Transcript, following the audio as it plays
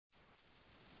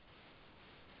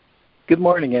Good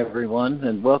morning, everyone,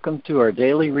 and welcome to our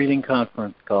daily reading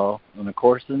conference call on A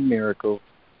Course in Miracles,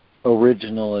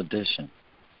 Original Edition.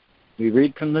 We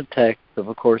read from the text of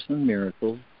A Course in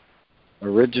Miracles,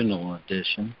 Original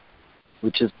Edition,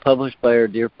 which is published by our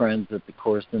dear friends at the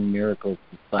Course in Miracles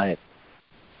Society.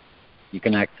 You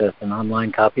can access an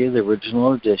online copy of the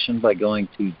original edition by going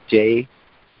to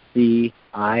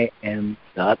jcim.net,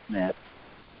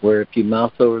 where if you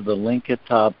mouse over the link at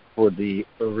top for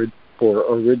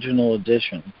original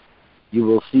edition, you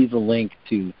will see the link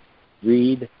to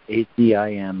read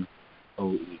Acim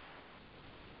OE.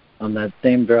 On that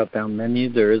same drop-down menu,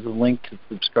 there is a link to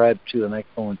subscribe to an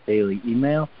excellent daily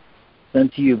email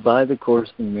sent to you by the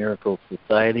Course in Miracles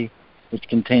Society, which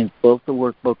contains both the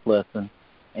workbook lesson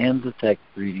and the text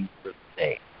reading for the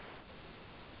day.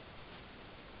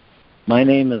 My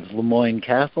name is Lemoyne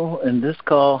Castle, and this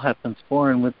call happens for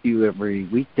and with you every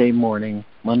weekday morning,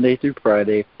 Monday through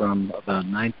Friday, from about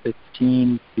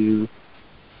 9:15 to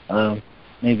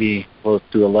maybe close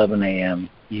to 11 a.m.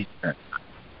 Eastern.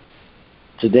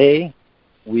 Today,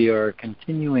 we are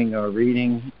continuing our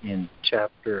reading in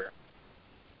chapter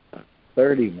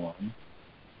 31.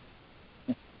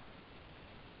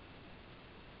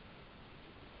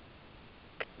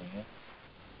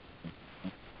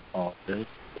 All good.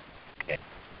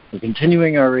 We're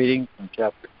continuing our reading from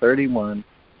chapter 31,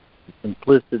 The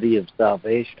Simplicity of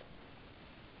Salvation,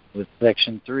 with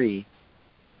section 3,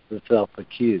 The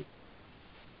Self-Accused.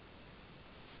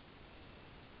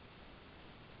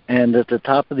 And at the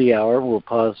top of the hour, we'll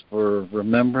pause for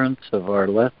remembrance of our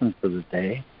lesson for the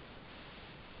day,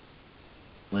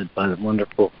 led by the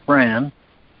wonderful Fran.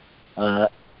 And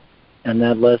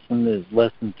that lesson is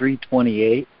lesson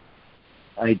 328.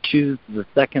 I choose the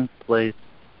second place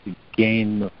to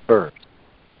gain the first.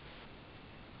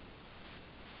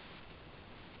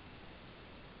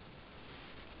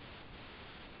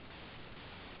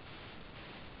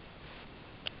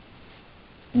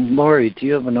 Lori, do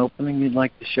you have an opening you'd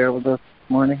like to share with us this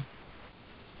morning?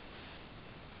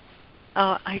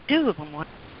 I do.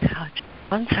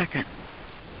 One second.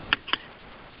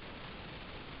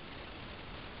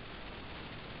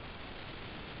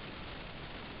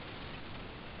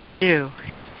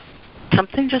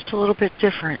 Something just a little bit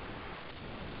different,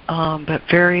 but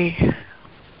very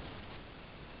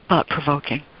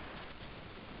thought-provoking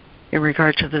in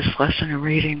regard to this lesson and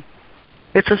reading.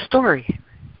 It's a story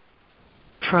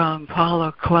from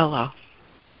Paulo Coelho.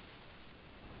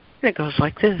 It goes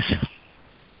like this.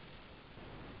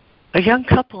 A young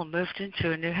couple moved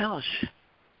into a new house.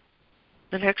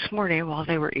 The next morning, while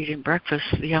they were eating breakfast,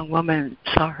 the young woman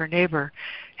saw her neighbor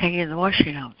hanging the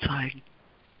washing outside.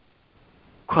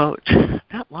 Quote,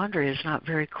 "That laundry is not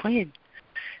very clean.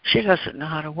 She doesn't know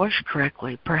how to wash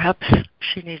correctly. Perhaps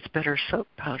she needs better soap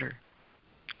powder."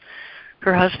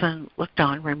 Her husband looked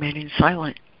on, remaining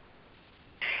silent.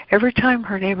 Every time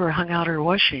her neighbor hung out her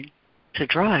washing to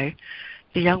dry,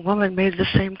 the young woman made the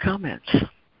same comments.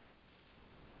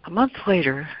 A month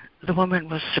later, the woman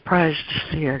was surprised to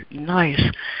see a nice,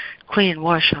 clean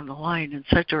wash on the line and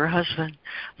said to her husband,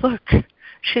 "Look,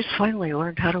 she's finally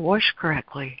learned how to wash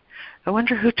correctly. I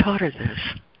wonder who taught her this."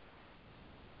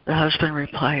 The husband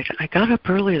replied, "I got up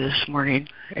early this morning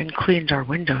and cleaned our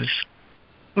windows."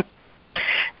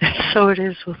 And so it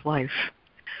is with life.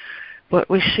 What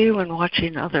we see when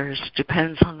watching others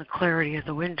depends on the clarity of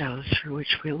the windows through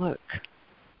which we look.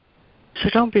 So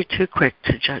don't be too quick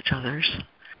to judge others,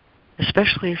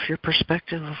 especially if your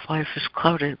perspective of life is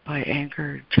clouded by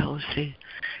anger, jealousy,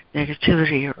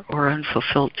 negativity, or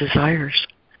unfulfilled desires.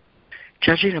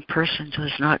 Judging a person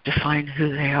does not define who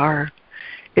they are.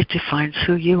 It defines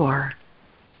who you are.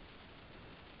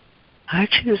 I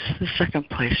choose the second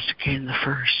place to gain the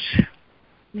first.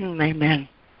 Amen.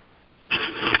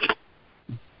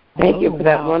 Thank you for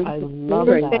that one. I love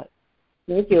that.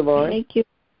 Thank you, Lori. Thank you.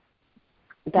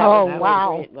 That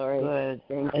was great, Lori. Good.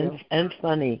 Thank you. And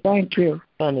funny. Thank you.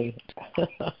 Funny.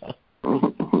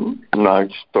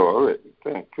 Nice story.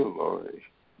 Thank you, Lori.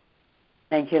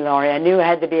 Thank you, Lori. I knew it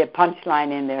had to be a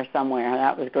punchline in there somewhere.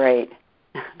 That was great.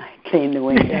 Clean the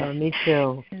window. Yeah, me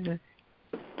too. Clean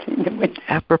the window.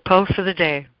 Apropos for the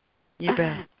day. You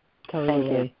bet.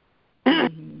 Totally.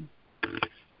 Thank you.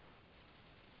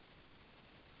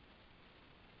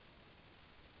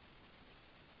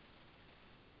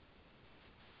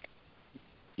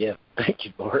 Yeah, thank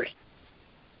you, Lori.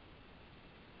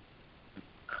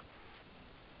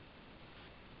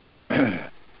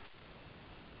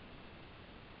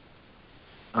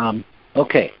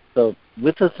 Okay, so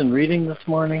with us in reading this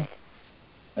morning,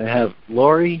 I have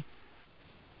Lori,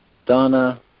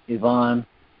 Donna, Yvonne,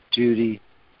 Judy,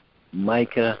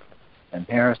 Micah, and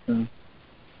Harrison.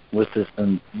 with us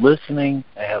in listening.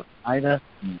 I have Ida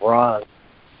and Roz.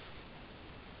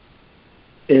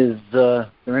 Is there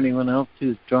anyone else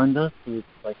who's joined us who would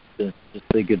like to just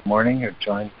say good morning or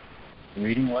join the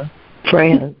reading with?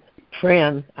 Fran,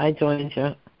 I joined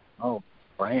you. Oh,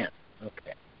 Fran.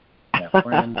 Okay. Yeah,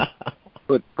 Fran.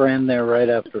 Put Fran there right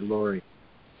after Lori.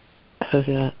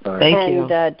 Yeah. Sorry. Thank you.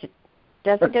 And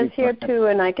Jessica's here too,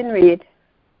 and I can read.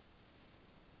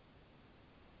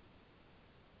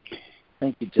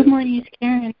 Thank you, Jessica. Good morning, it's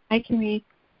Karen. I can read.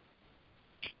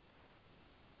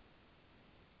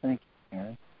 Thank you,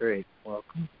 Karen. Great.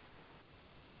 Welcome.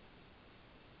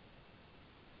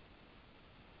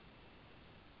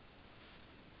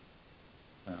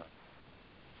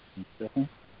 One second.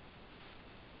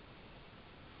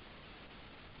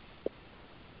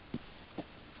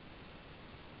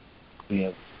 We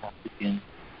have again.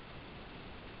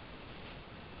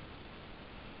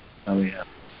 Now we have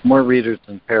more readers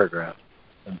than paragraphs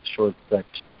in a short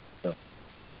section. So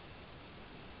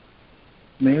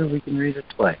maybe we can read it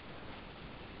twice.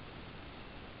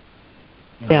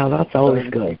 Yeah, that's always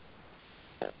good.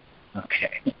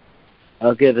 Okay.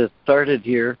 I'll get us started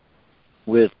here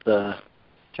with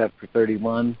chapter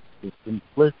 31, the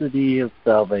simplicity of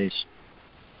salvation.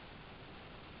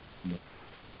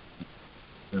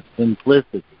 The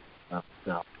simplicity of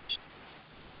salvation.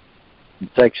 In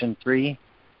section 3,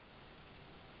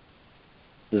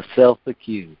 the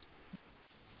self-accused.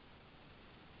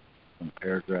 In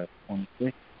paragraph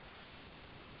 26.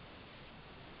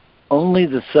 Only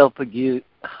the self-accused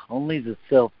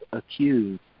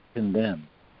condemn.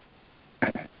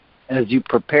 As you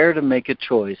prepare to make a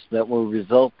choice that will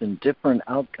result in different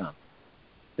outcomes,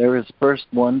 there is first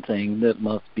one thing that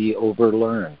must be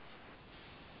overlearned.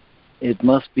 It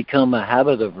must become a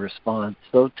habit of response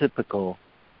so typical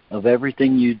of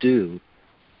everything you do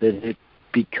that it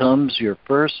becomes your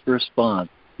first response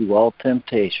to all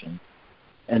temptation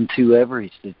and to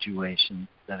every situation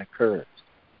that occurs.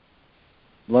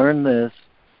 Learn this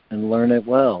and learn it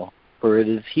well, for it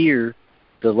is here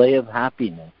delay of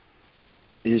happiness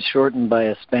is shortened by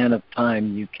a span of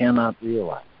time you cannot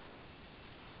realize.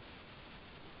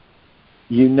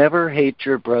 You never hate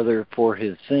your brother for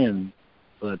his sins,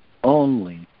 but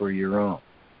only for your own.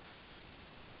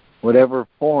 Whatever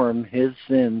form his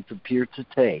sins appear to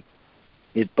take,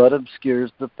 it but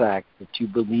obscures the fact that you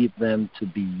believe them to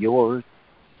be yours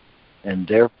and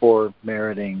therefore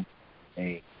meriting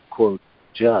a, quote,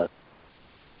 just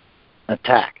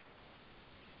attack.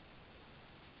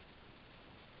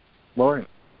 Lori.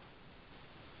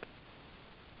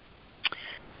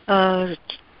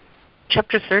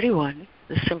 Chapter 31,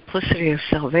 The Simplicity of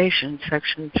Salvation,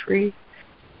 Section 3,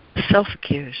 The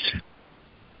Self-Accused.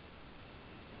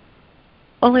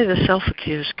 Only the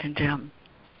self-accused condemn.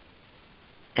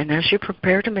 And as you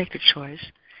prepare to make a choice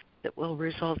that will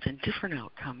result in different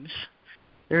outcomes,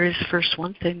 there is first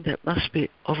one thing that must be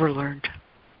overlearned.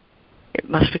 It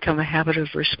must become a habit of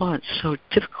response so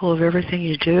typical of everything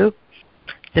you do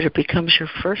that it becomes your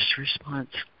first response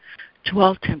to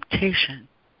all temptation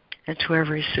and to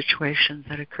every situation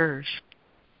that occurs.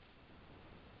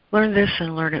 Learn this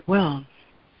and learn it well,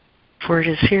 for it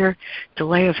is here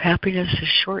delay of happiness is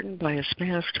shortened by a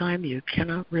span of time you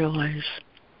cannot realize.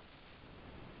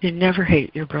 You never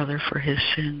hate your brother for his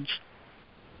sins,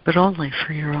 but only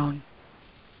for your own.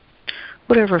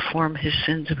 Whatever form his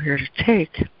sins appear to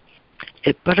take,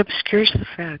 it but obscures the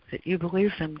fact that you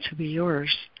believe them to be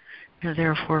yours and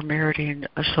therefore meriting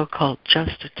a so-called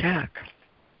just attack.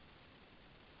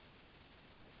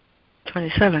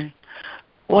 27.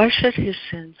 Why should his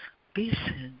sins be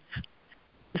sins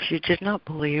if you did not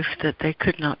believe that they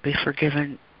could not be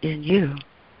forgiven in you?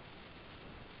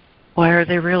 Why are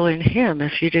they real in him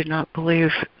if you did not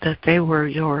believe that they were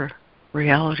your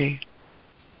reality?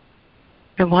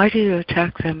 And why do you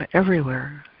attack them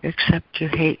everywhere except you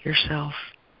hate yourself?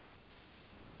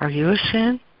 Are you a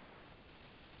sin?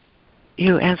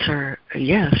 You answer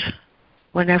yes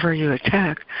whenever you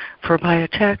attack, for by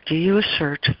attack do you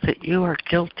assert that you are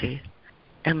guilty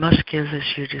and must give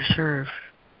as you deserve.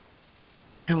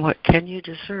 And what can you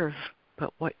deserve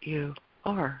but what you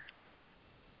are?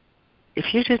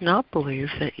 If you did not believe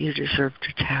that you deserved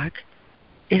attack,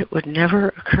 it would never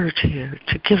occur to you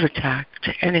to give attack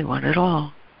to anyone at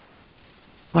all.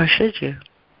 Why should you?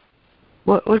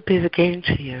 What would be the gain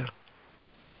to you?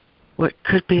 What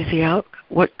could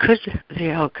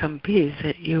the outcome be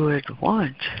that you would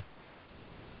want?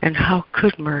 And how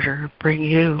could murder bring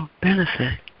you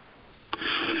benefit?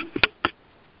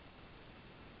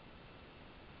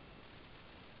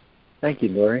 Thank you,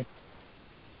 Lori.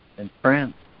 And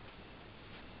Fran.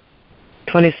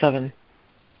 27.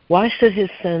 Why should his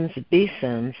sins be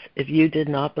sins if you did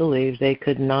not believe they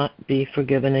could not be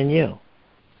forgiven in you?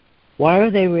 Why are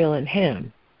they real in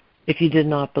him if you did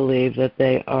not believe that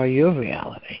they are your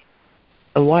reality?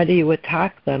 And why do you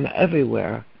attack them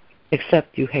everywhere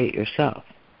except you hate yourself?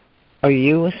 Are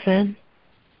you a sin?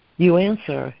 You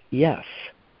answer yes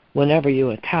whenever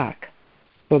you attack.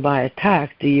 For by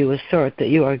attack do you assert that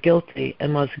you are guilty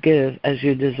and must give as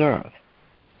you deserve.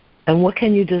 And what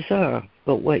can you deserve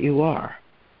but what you are?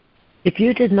 If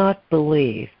you did not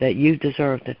believe that you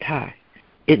deserved attack,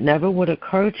 it never would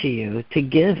occur to you to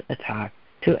give attack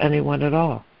to anyone at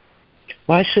all.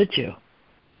 Why should you?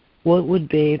 What would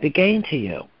be the gain to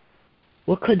you?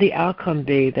 What could the outcome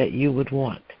be that you would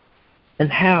want?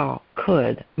 And how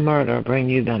could murder bring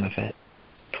you benefit?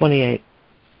 28.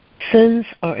 Sins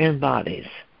are in bodies.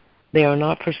 They are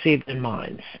not perceived in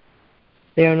minds.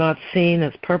 They are not seen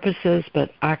as purposes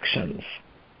but actions.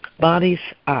 Bodies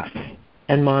act,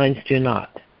 and minds do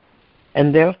not.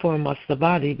 And therefore must the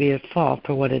body be at fault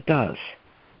for what it does.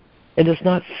 It is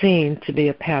not seen to be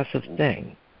a passive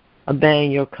thing,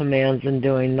 obeying your commands and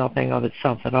doing nothing of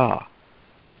itself at all.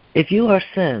 If you are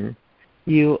sin,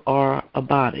 you are a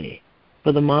body,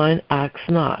 for the mind acts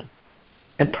not,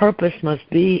 and purpose must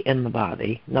be in the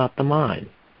body, not the mind.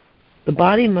 The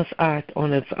body must act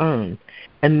on its own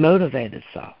and motivate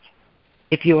itself.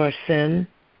 If you are sin,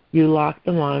 you lock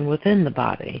the mind within the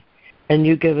body, and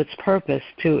you give its purpose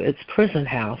to its prison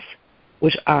house,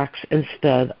 which acts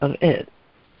instead of it.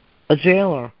 A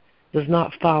jailer does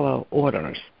not follow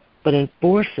orders, but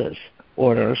enforces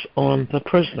orders on the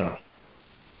prisoner.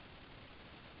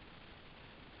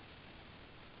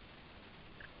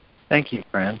 Thank you,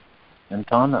 Fran. And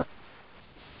Tana.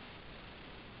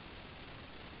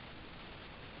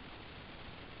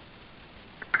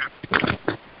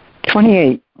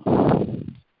 "28.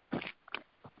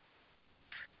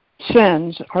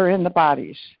 Sins are in the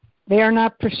bodies. They are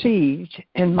not perceived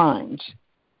in minds.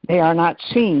 They are not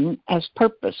seen as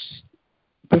purpose,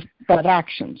 but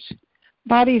actions.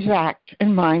 Bodies act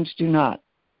and minds do not,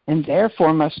 and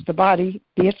therefore must the body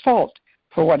be at fault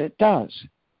for what it does.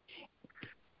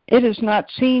 It is not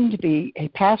seen to be a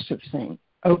passive thing,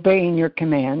 obeying your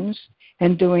commands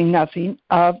and doing nothing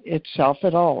of itself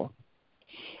at all.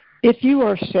 If you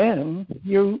are sin,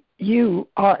 you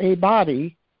are a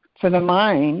body, for the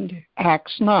mind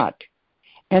acts not,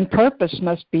 and purpose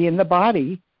must be in the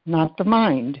body, not the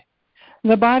mind.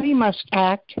 The body must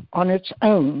act on its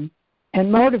own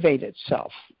and motivate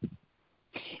itself.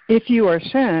 If you are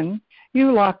sin,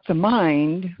 you lock the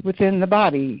mind within the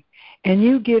body, and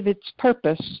you give its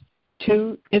purpose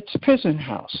to its prison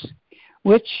house,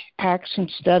 which acts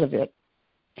instead of it.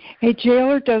 A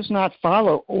jailer does not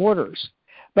follow orders,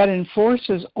 but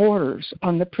enforces orders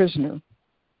on the prisoner.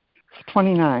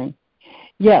 29.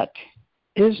 Yet,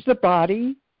 is the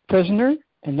body prisoner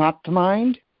and not the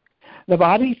mind? The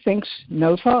body thinks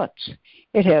no thoughts.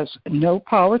 It has no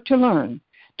power to learn,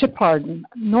 to pardon,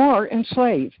 nor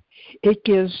enslave. It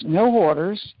gives no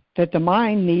orders that the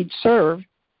mind need serve,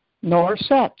 nor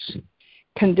sets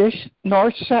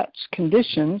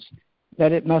conditions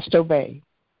that it must obey.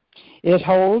 It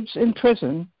holds in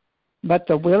prison but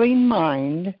the willing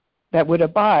mind that would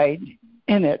abide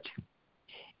in it.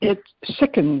 It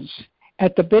sickens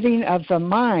at the bidding of the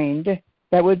mind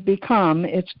that would become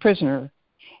its prisoner,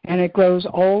 and it grows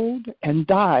old and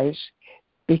dies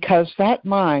because that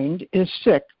mind is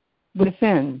sick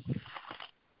within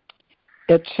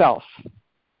itself.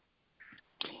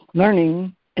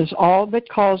 Learning is all that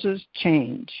causes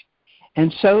change,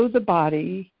 and so the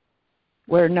body,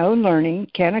 where no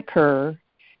learning can occur,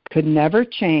 could never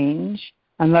change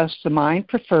unless the mind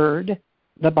preferred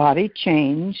the body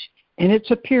change in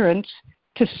its appearance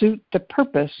to suit the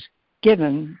purpose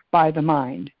given by the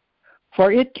mind.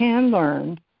 For it can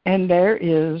learn, and there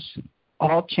is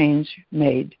all change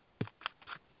made.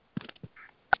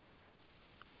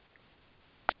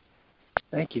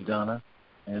 Thank you, Donna.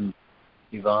 And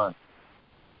Yvonne.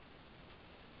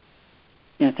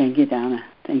 Yeah, thank you, Donna.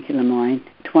 Thank you, Lemoyne.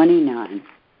 29.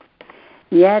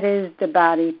 Yet is the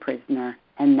body prisoner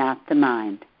and not the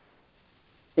mind.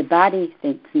 The body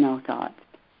thinks no thoughts.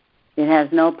 It has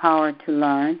no power to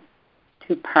learn,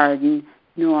 to pardon,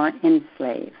 nor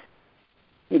enslave.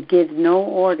 It gives no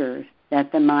orders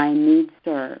that the mind need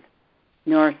serve,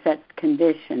 nor sets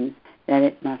conditions that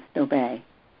it must obey.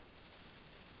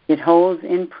 It holds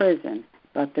in prison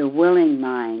but the willing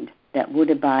mind that would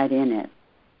abide in it.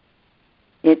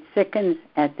 It sickens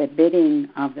at the bidding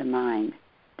of the mind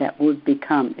that would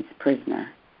become its prisoner.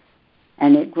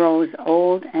 And it grows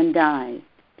old and dies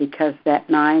because that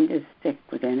mind is sick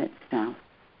within itself.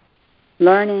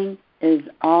 Learning is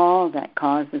all that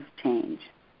causes change.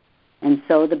 And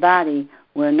so the body,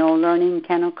 where no learning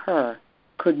can occur,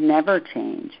 could never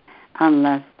change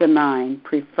unless the mind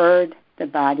preferred the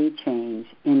body change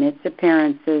in its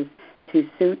appearances to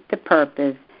suit the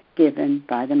purpose given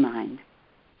by the mind.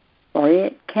 For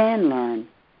it can learn,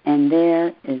 and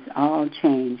there is all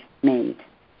change made.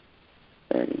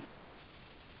 30.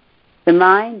 The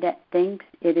mind that thinks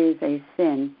it is a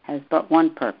sin has but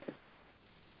one purpose,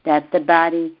 that the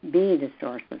body be the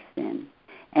source of sin,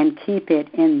 and keep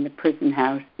it in the prison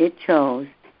house it chose,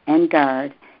 and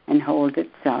guard and hold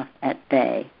itself at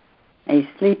bay, a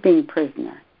sleeping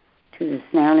prisoner to the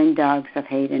snarling dogs of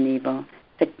hate and evil,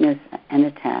 sickness and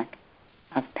attack,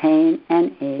 of pain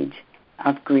and age,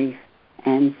 of grief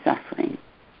and suffering.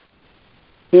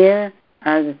 Here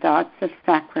are the thoughts of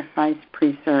sacrifice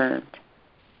preserved,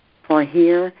 for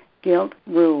here guilt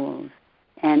rules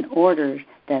and orders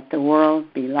that the world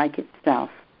be like itself,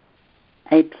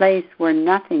 a place where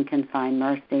nothing can find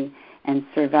mercy and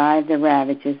survive the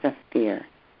ravages of fear,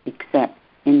 except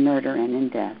in murder and in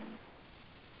death.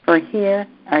 For here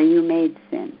are you made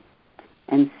sin,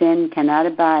 and sin cannot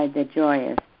abide the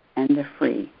joyous and the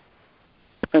free,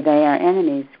 for they are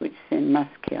enemies which sin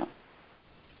must kill.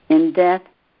 In death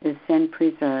is sin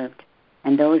preserved,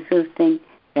 and those who think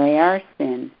they are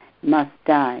sin must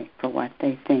die for what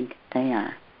they think they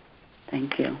are.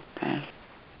 Thank you, Pastor.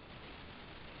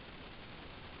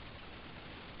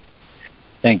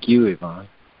 Thank you, Yvonne.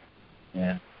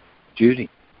 And Judy.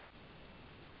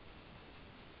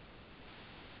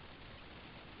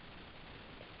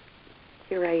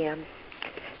 Here I am.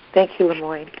 Thank you,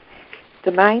 Lemoyne.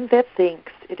 The mind that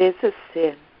thinks it is a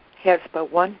sin has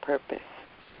but one purpose,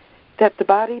 that the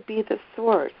body be the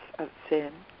source of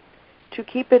sin, to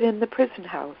keep it in the prison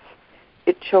house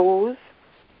it chose,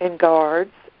 and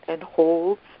guards and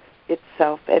holds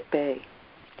itself at bay,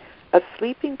 a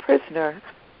sleeping prisoner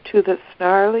to the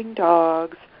snarling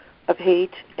dogs of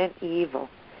hate and evil,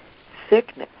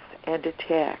 sickness and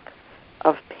attack,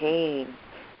 of pain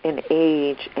and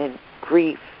age and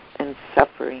grief and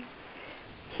suffering.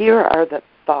 Here are the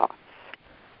thoughts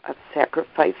of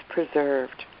sacrifice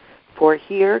preserved, for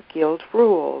here guilt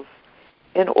rules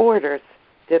and orders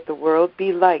that the world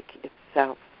be like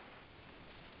itself,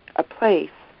 a place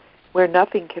where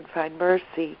nothing can find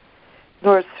mercy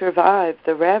nor survive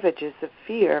the ravages of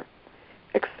fear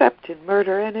except in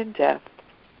murder and in death.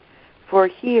 For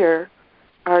here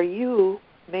are you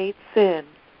made sin,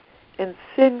 and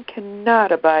sin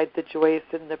cannot abide the joyous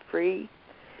and the free,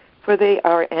 for they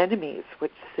are enemies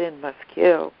which sin must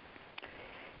kill.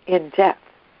 In death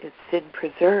is sin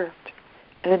preserved,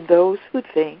 and those who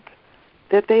think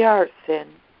that they are sin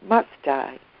must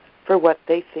die for what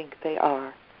they think they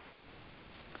are.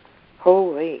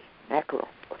 Holy mackerel.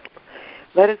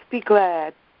 Let us be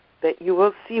glad that you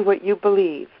will see what you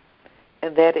believe,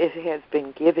 and that it has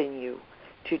been given you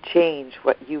to change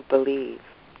what you believe.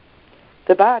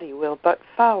 The body will but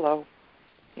follow.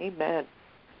 Amen.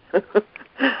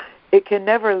 It can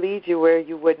never lead you where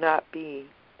you would not be.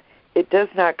 It does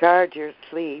not guard your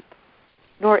sleep,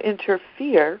 nor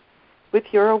interfere with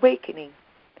your awakening.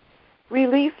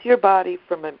 Release your body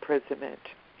from imprisonment,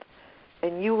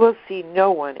 and you will see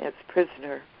no one as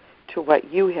prisoner to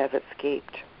what you have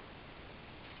escaped.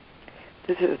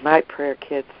 This is my prayer,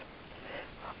 kids.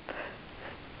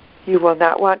 You will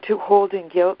not want to hold in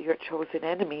guilt your chosen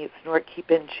enemies, nor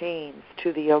keep in chains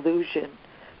to the illusion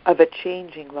of a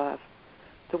changing love,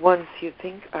 the ones you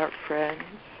think are friends.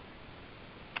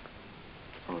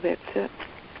 Oh, that's it.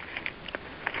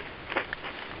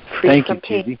 Free from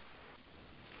pain. Judy.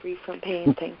 Free from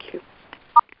pain, thank you.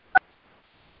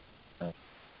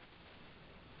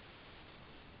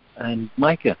 And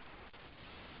Micah.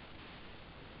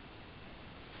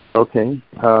 Okay,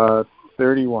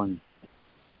 31.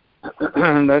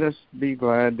 Let us be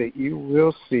glad that you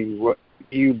will see what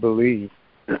you believe,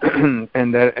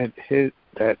 and that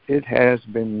it has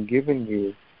been given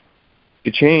you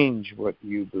to change what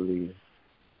you believe.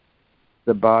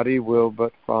 The body will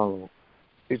but follow.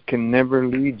 It can never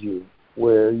lead you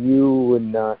where you would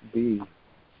not be.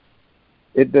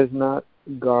 It does not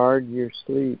guard your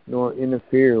sleep nor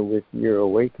interfere with your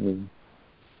awakening.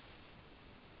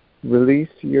 Release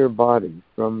your body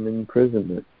from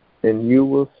imprisonment, and you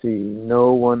will see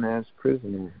no one as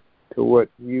prisoner to what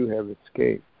you have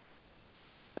escaped.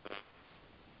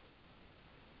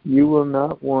 You will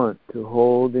not want to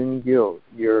hold in guilt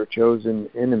your chosen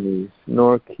enemies,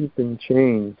 nor keep in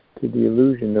chains to the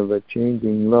illusion of a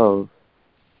changing love,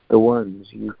 the ones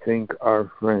you think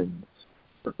are friends.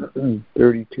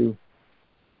 32.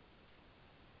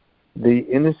 The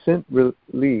innocent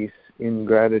release in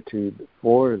gratitude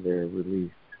for their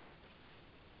release.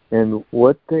 And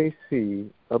what they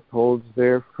see upholds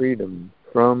their freedom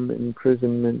from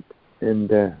imprisonment and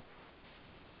death.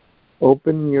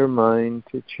 Open your mind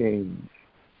to change,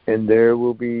 and there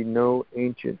will be no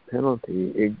ancient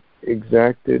penalty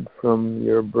exacted from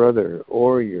your brother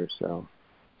or yourself.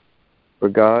 For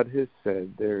God has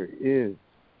said there is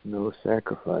no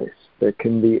sacrifice that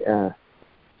can be asked.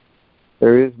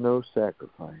 There is no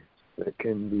sacrifice that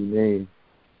can be made.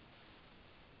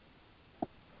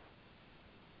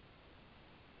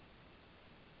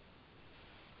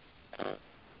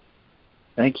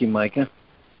 Thank you, Micah.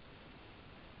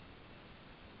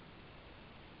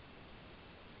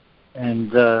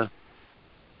 And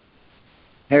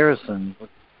Harrison, would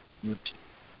you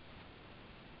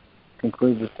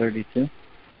conclude with 32?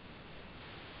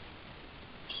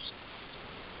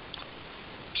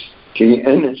 The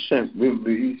innocent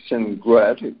release in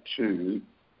gratitude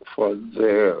for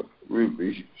their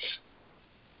release,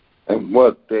 and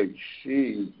what they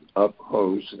see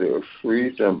upholds their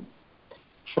freedom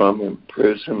from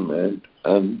imprisonment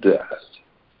and death.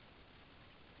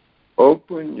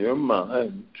 Open your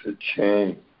mind to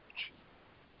change,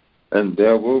 and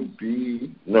there will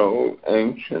be no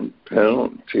ancient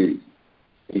penalty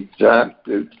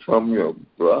exacted from your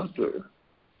brother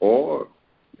or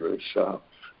yourself.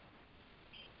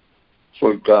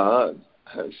 For God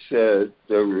has said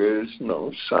there is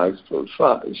no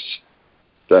sacrifice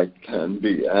that can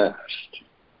be asked.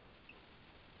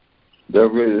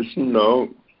 There is no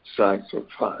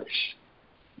sacrifice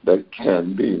that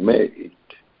can be made.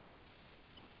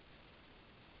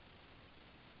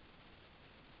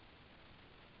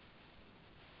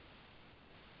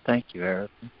 Thank you,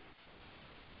 Harrison.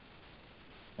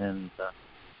 And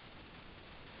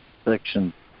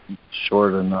section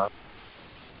short enough.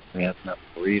 We have enough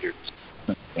readers.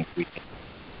 I think we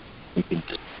can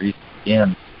just read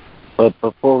again. But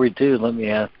before we do, let me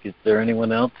ask: is there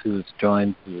anyone else who's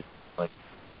joined who would like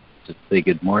to say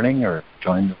good morning or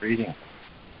join the reading?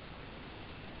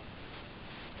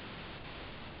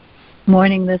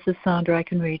 Morning. This is Sandra. I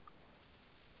can read.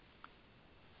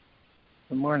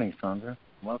 Good morning, Sandra.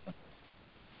 Welcome.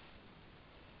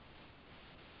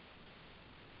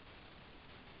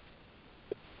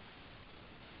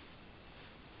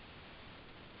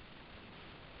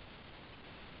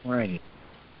 Righty.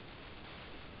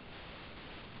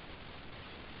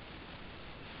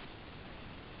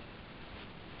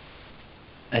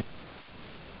 I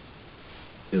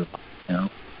do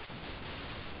now.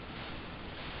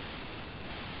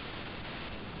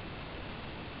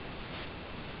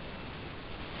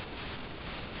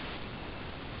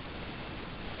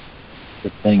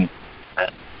 Good thing.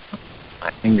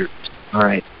 My fingers. All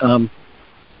right.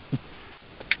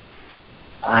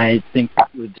 I think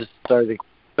we'll just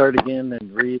start again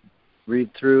and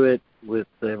read through it with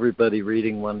everybody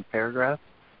reading one paragraph.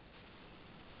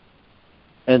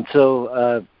 And so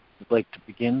I'd like to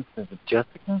begin with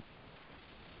Jessica.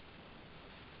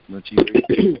 Would you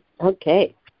read?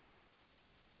 Okay.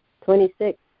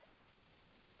 26.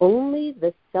 Only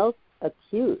the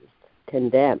self-accused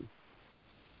condemn.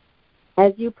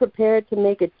 As you prepare to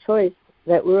make a choice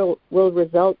that will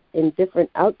result in different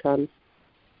outcomes,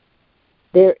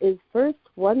 there is first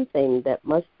one thing that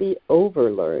must be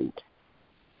overlearned.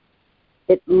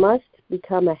 It must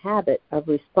become a habit of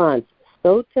response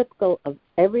so typical of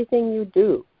everything you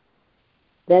do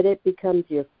that it becomes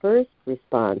your first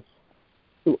response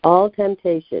to all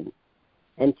temptation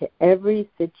and to every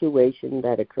situation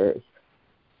that occurs.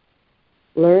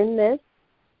 Learn this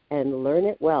and learn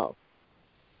it well,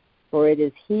 for it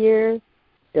is here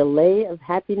delay of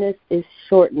happiness is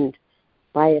shortened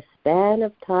by a span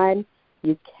of time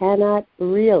you cannot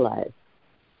realize.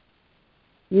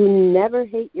 You never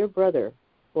hate your brother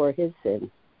for his sins,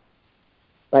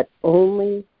 but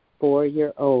only for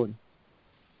your own.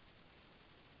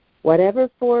 Whatever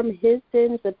form his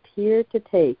sins appear to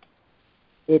take,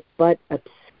 it but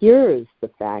obscures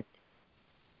the fact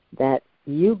that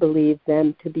you believe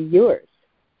them to be yours,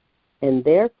 and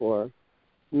therefore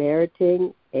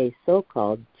meriting a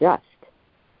so-called just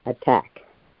attack.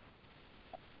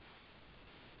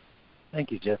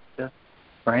 Thank you, Jessica.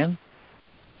 Fran?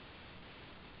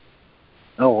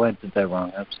 Oh, I did that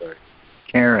wrong. I'm sorry.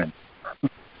 Karen.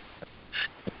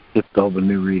 Skipped all the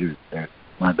new readers there.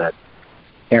 My bad.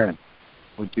 Karen,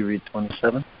 would you read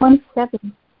 27?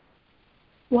 27.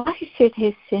 Why should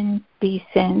his sins be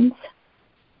sins?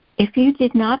 If you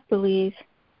did not believe,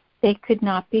 they could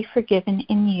not be forgiven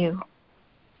in you.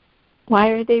 Why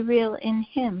are they real in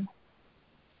him?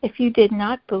 If you did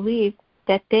not believe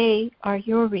that they are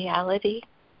your reality.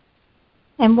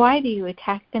 And why do you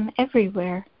attack them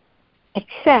everywhere,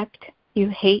 except you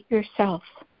hate yourself?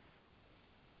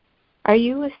 Are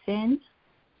you a sin?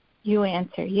 You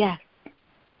answer yes,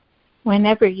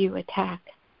 whenever you attack.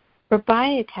 For by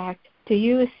attack do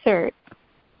you assert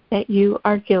that you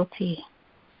are guilty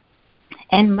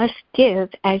and must give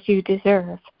as you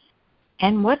deserve.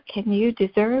 And what can you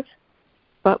deserve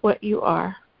but what you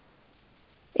are?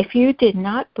 If you did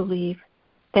not believe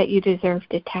that you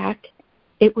deserved attack,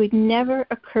 it would never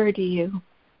occur to you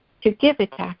to give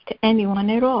attack to anyone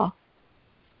at all.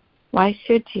 Why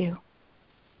should you?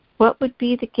 What would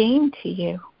be the gain to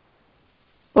you?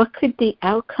 What could the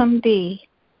outcome be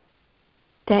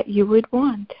that you would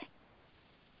want?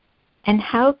 And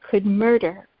how could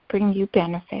murder bring you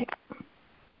benefit?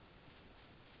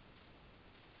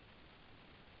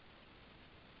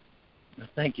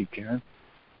 Thank you, Karen.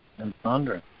 And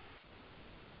Sandra.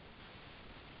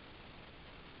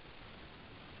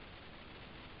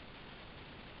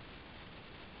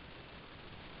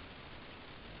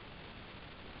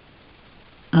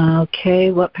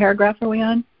 Okay, what paragraph are we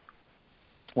on?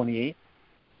 28.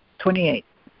 28.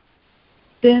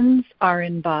 Sins are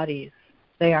in bodies.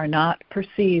 They are not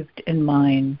perceived in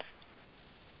minds.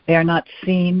 They are not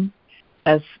seen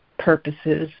as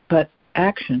purposes, but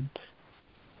actions.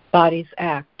 Bodies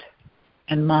act,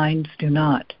 and minds do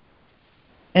not.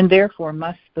 And therefore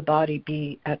must the body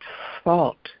be at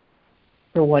fault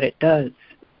for what it does.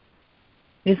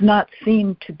 It is not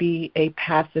seen to be a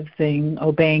passive thing,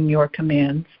 obeying your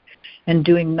commands and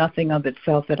doing nothing of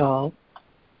itself at all.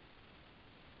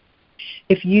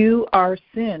 If you are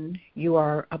sin, you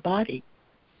are a body,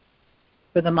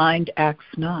 for the mind acts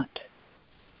not.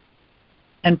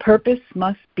 And purpose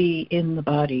must be in the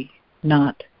body,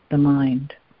 not the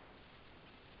mind.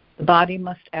 The body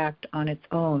must act on its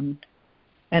own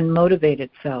and motivate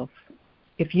itself.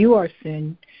 If you are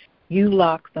sin, you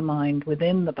lock the mind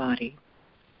within the body,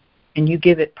 and you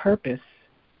give it purpose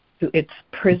to its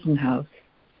prison house,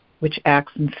 which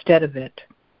acts instead of it.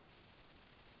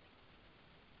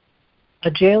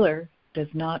 A jailer does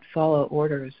not follow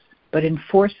orders, but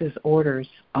enforces orders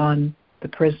on the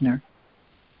prisoner.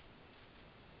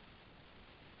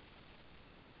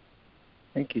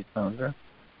 Thank you, Sandra.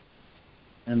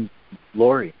 And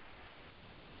Lori.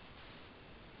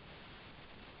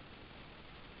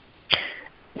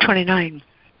 29.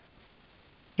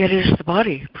 Yet is the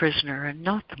body prisoner and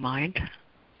not the mind.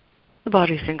 The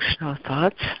body thinks no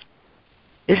thoughts.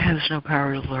 It has no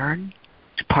power to learn,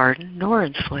 to pardon, nor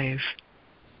enslave.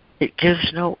 It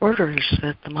gives no orders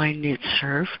that the mind needs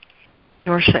serve,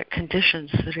 nor set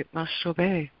conditions that it must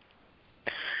obey.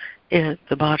 It,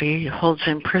 the body, holds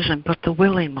in prison but the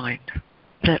willing mind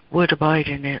that would abide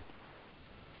in it.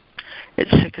 It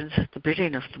sickens at the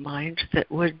bidding of the mind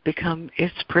that would become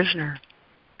its prisoner,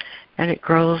 and it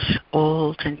grows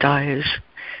old and dies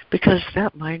because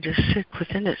that mind is sick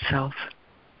within itself.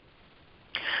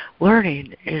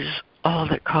 Learning is all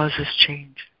that causes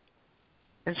change.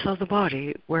 And so the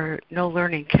body, where no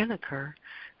learning can occur,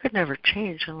 could never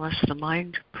change unless the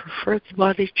mind preferred the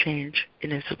body change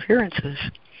in its appearances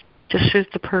to suit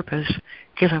the purpose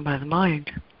given by the mind.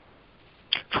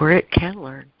 For it can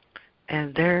learn,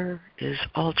 and there is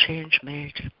all change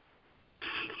made.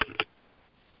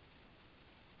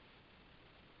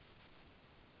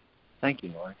 Thank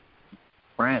you, Lori.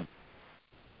 Fran.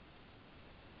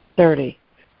 30.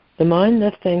 The mind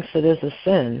that thinks it is a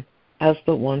sin has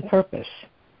but one purpose,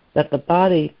 that the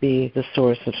body be the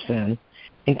source of sin,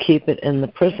 and keep it in the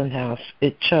prison house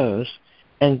it chose,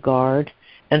 and guard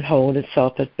and hold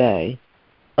itself at bay,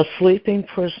 a sleeping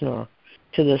prisoner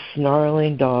to the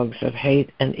snarling dogs of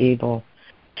hate and evil,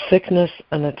 sickness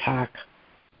and attack,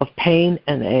 of pain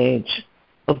and age,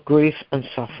 of grief and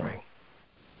suffering.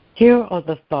 Here are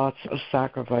the thoughts of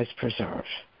sacrifice preserved,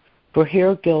 for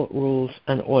here guilt rules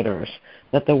and orders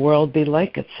that the world be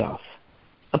like itself,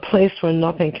 a place where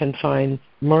nothing can find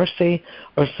mercy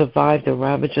or survive the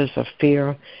ravages of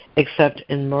fear except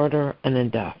in murder and in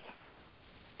death.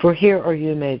 For here are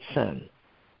you made sin,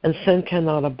 and sin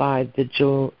cannot abide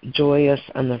the joyous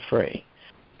and the free,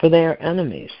 for they are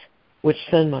enemies, which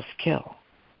sin must kill.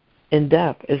 In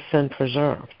death is sin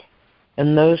preserved,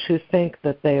 and those who think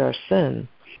that they are sin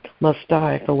must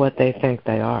die for what they think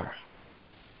they are.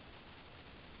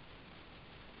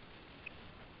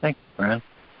 Thank you, Fran.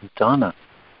 Donna.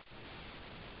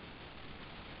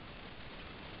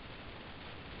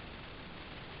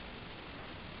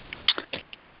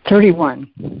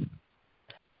 31.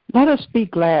 Let us be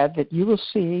glad that you will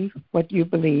see what you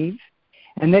believe,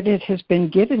 and that it has been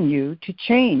given you to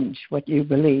change what you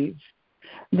believe.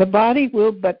 The body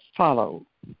will but follow.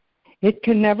 It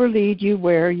can never lead you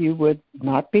where you would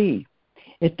not be.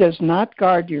 It does not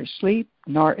guard your sleep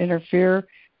nor interfere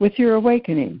with your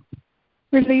awakening.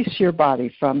 Release your body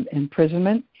from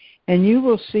imprisonment, and you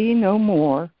will see no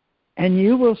more, and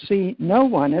you will see no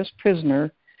one as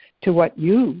prisoner to what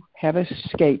you have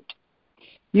escaped.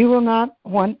 You will not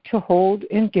want to hold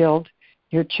in guilt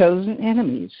your chosen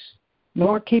enemies,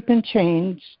 nor keep in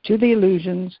chains to the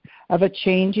illusions of a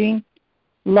changing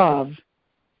love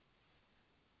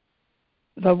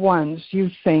the ones you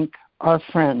think are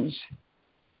friends.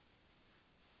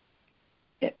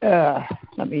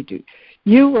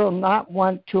 You will not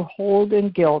want to hold in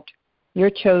guilt your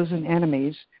chosen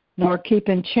enemies, nor keep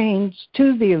in chains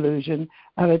to the illusion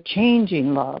of a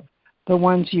changing love the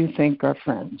ones you think are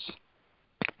friends.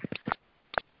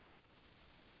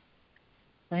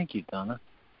 Thank you, Donna.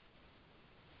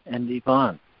 And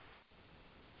Yvonne.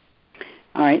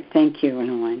 All right, thank you,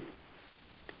 Ellen.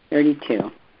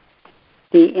 32.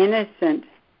 The innocent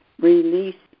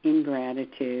release in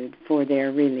gratitude for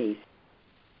their release,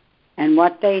 and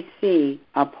what they see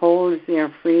upholds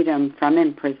their freedom from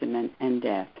imprisonment and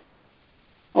death.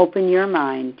 Open your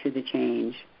mind to the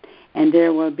change, and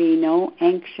there will be no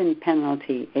ancient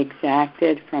penalty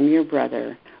exacted from your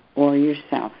brother or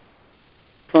yourself.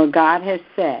 For God has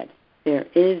said, there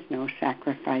is no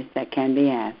sacrifice that can be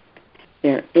asked.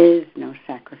 There is no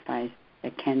sacrifice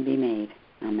that can be made.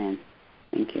 Amen.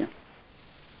 Thank you.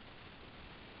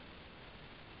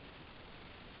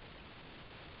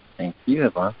 Thank you,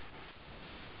 Yvonne.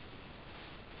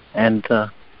 And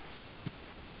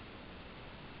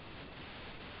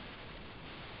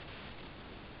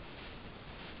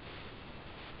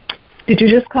did you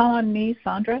just call on me,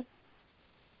 Sandra?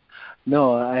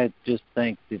 no, I just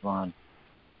thanked Yvonne.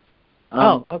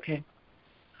 Okay.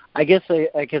 I guess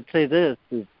I could say this.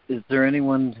 Is there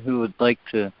anyone who would like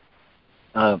to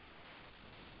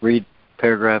read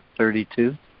paragraph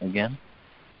 32 again?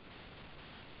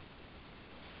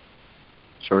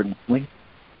 Short and sweet.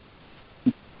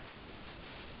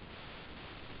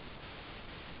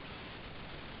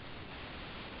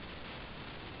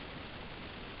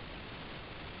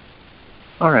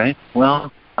 All right.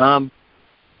 Well, I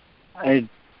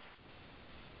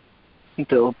think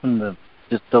to open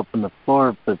the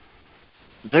floor, but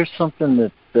there's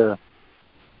something that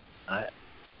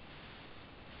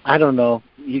I don't know.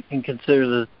 You can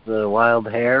consider this the wild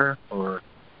hair, or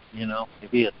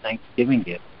maybe a Thanksgiving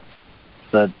gift.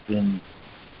 But in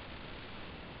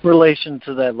relation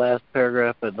to that last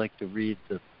paragraph, I'd like to read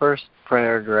the first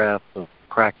paragraph of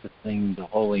Practicing the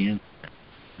Holy Instant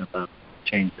about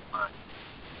change of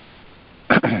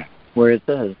mind, where it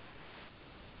says,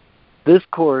 this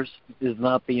course is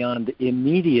not beyond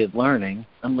immediate learning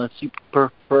unless you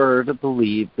prefer to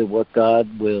believe that what God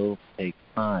will takes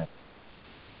time.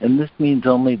 And this means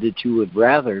only that you would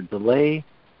rather delay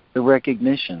the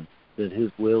recognition that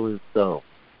His will is so.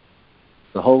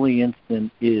 The holy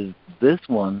instant is this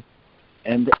one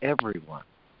and everyone.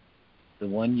 The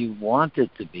one you want it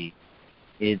to be,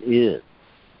 it is.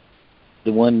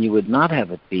 The one you would not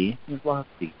have it be is lost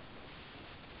to you.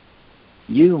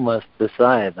 You must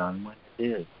decide on what it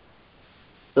is.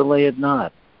 Delay it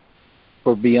not,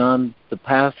 for beyond the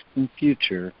past and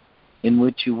future in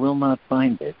which you will not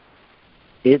find it,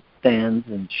 it stands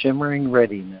in shimmering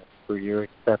readiness for your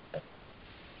acceptance.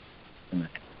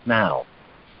 Now.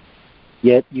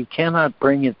 Yet you cannot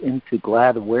bring it into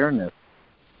glad awareness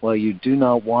while you do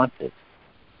not want it,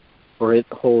 for it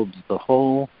holds the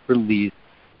whole release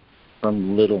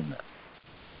from littleness.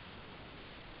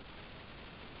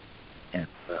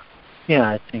 And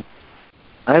I think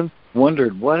I've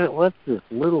wondered what's this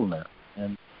littleness,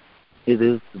 and it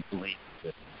is the belief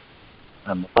that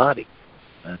I'm a body.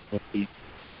 That's what the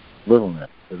littleness,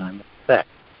 that I'm a speck.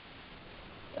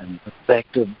 And the speck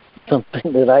of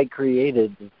something that I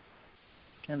created is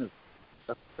kind of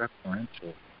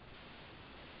self-referential,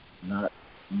 not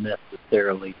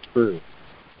necessarily true,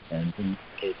 and in this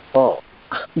case, false.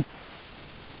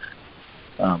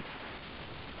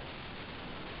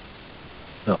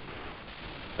 So,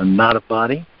 I'm not a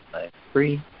body. I am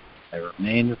free. I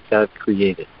remain as God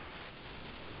created.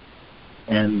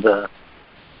 And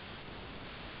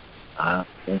on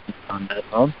that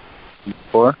note,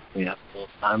 before we have a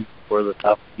little time before the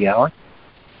top of the hour.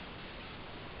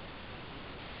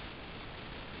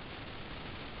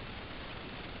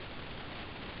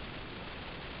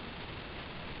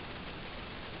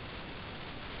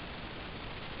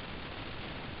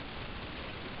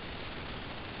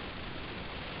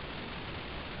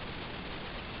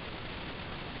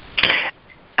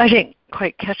 I didn't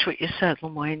quite catch what you said,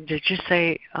 Lemoyne. Did you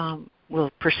say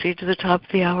we'll proceed to the top of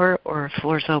the hour, or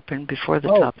floor's open before the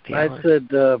top of the hour? I said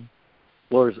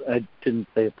floor's. I didn't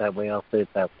say it that way. I'll say it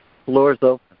that way. Floor's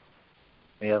open.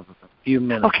 We have a few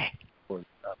minutes. Okay. Before the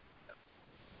top.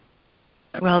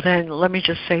 Well, then, let me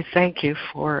just say thank you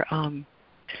for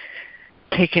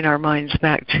taking our minds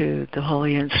back to the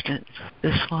holy instant.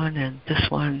 This one and this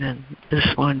one and this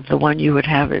one. The one you would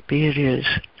have it be, it is.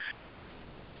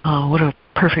 What a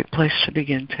perfect place to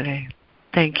begin today.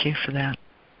 Thank you for that.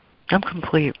 I'm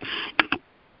complete.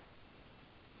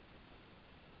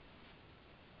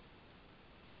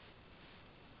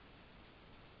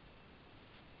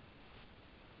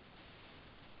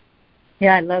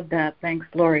 Yeah, I love that. Thanks,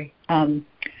 Lori.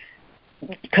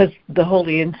 Because the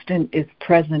holy instant is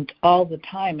present all the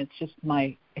time. It's just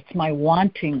my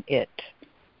wanting it.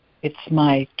 It's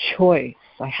my choice.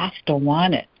 I have to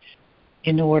want it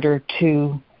in order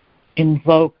to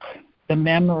invoke the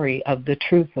memory of the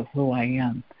truth of who I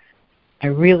am. I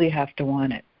really have to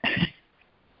want it.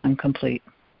 I'm complete.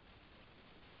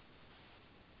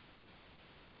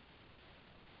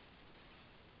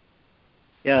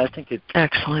 Yeah, I think it's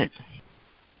excellent.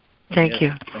 Thank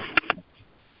you.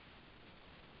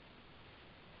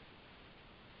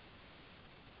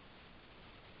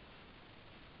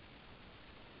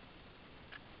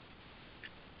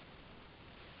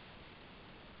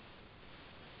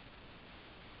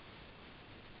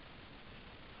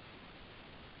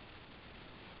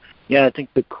 Yeah, I think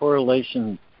the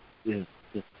correlation is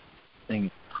this thing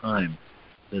of time,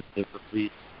 that the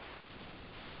release,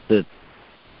 that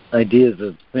ideas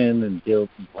of sin and guilt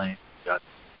and blame and judgment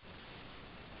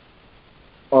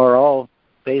are all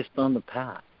based on the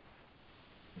past.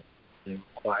 They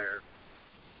require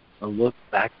a look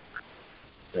backward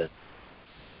that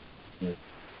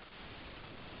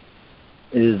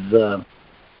is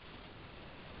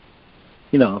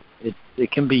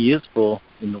it can be useful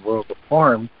in the world of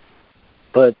form,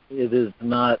 but it is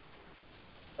not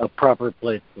a proper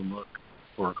place to look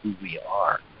for who we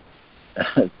are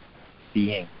as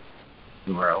beings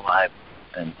who are alive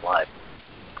and alive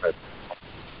in the present.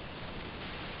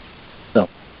 So,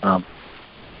 on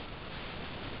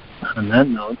that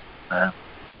note, I'd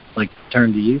like to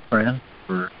turn to you, Fran,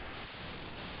 for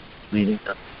leading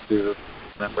us through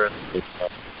remember the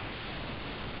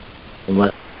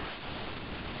lesson.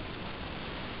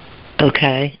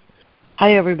 Okay.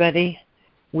 Hi, everybody.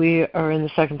 We are in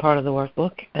the second part of the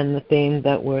workbook, and the theme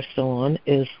that we're still on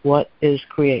is what is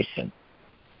creation.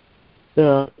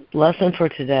 The lesson for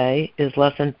today is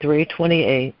lesson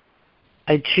 328.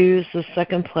 I choose the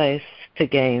second place to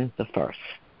gain the first.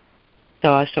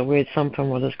 So I shall read some from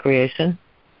What is Creation.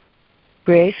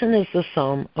 Creation is the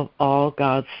sum of all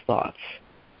God's thoughts,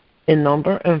 in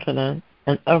number infinite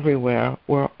and everywhere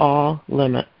where all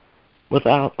limit,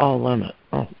 without all limit.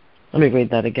 Oh, let me read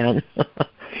that again.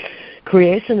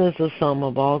 Creation is the sum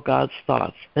of all God's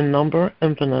thoughts, in number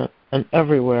infinite and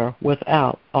everywhere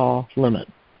without all limit.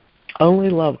 Only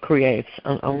love creates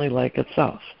and only like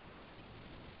itself.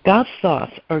 God's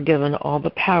thoughts are given all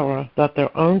the power that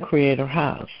their own Creator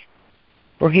has,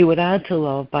 for He would add to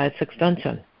love by its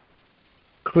extension.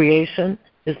 Creation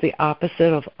is the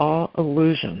opposite of all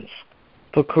illusions,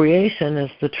 for creation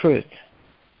is the truth.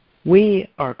 We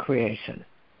are creation.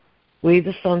 We,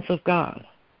 the sons of God.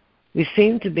 We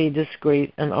seem to be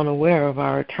discreet and unaware of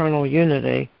our eternal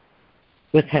unity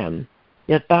with Him,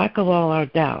 yet back of all our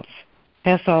doubts,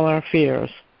 past all our fears,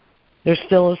 there's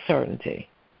still a certainty.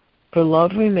 For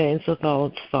love remains with all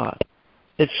its thought,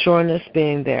 its sureness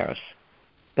being theirs.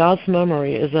 God's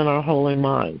memory is in our holy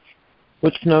minds,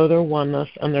 which know their oneness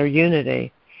and their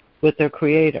unity with their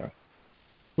Creator.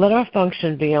 Let our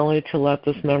function be only to let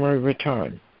this memory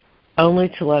return, only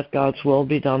to let God's will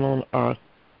be done on earth,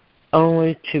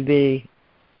 only to be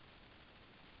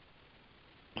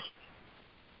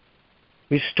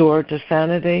restored to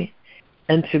sanity,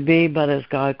 and to be but as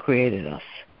God created us.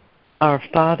 Our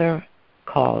Father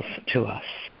calls to us.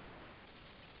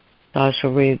 I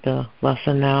shall read the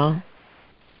lesson now.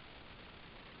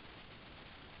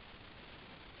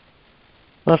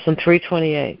 Lesson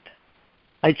 328.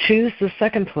 I choose the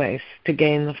second place to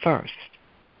gain the first.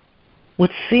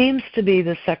 What seems to be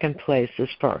the second place is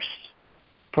first,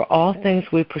 for all things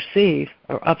we perceive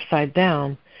are upside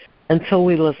down until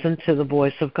we listen to the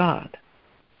voice of God.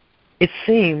 It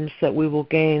seems that we will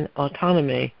gain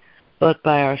autonomy, but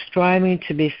by our striving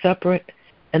to be separate,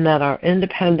 and that our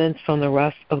independence from the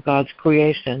rest of God's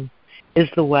creation is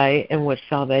the way in which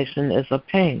salvation is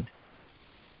obtained.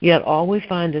 Yet all we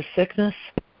find is sickness,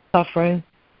 suffering,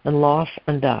 and loss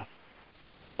and death.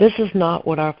 This is not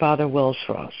what our Father wills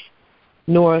for us,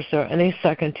 nor is there any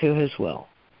second to His will.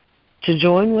 To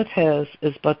join with his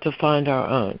is but to find our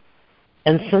own.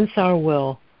 And since our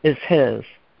will is his,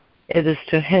 it is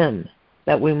to him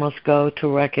that we must go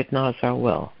to recognize our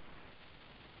will.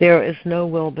 There is no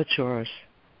will but yours,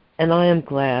 and I am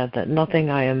glad that nothing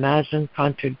I imagine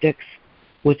contradicts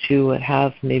what you would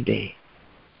have me be.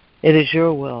 It is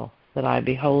your will that I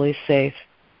be wholly safe,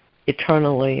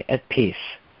 eternally at peace.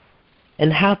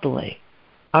 And happily,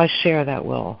 I share that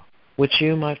will, which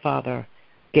you, my Father,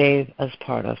 gave as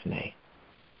part of me.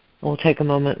 We'll take a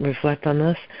moment and reflect on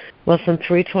this. Lesson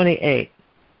 328.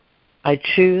 I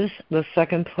choose the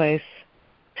second place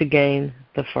to gain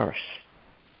the first.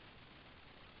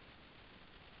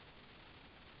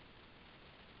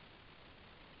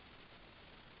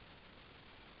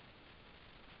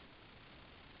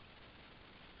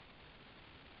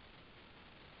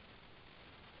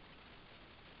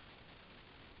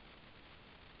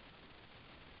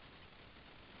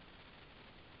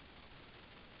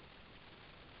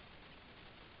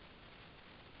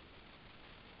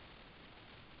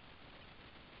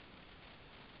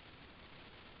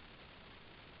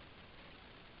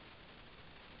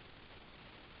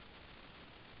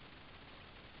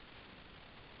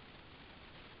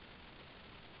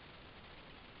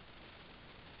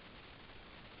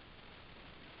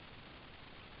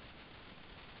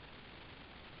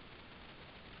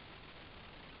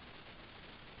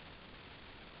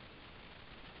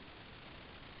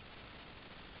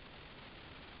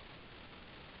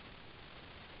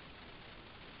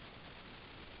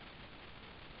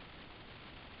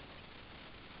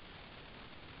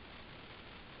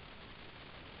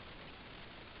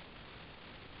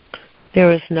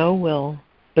 There is no will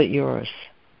but yours,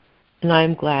 and I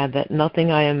am glad that nothing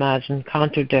I imagine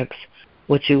contradicts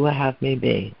what you will have me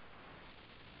be.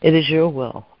 It is your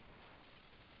will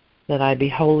that I be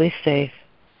wholly safe,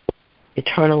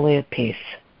 eternally at peace,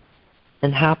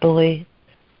 and happily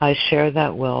I share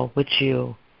that will which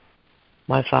you,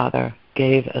 my Father,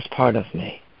 gave as part of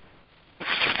me.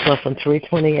 Lesson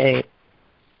 328.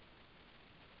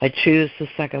 I choose the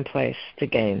second place to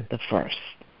gain the first.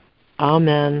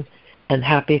 Amen, and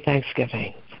happy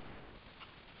Thanksgiving.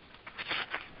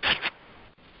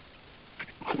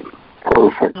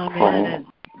 Perfect. Amen.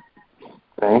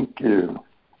 Thank you.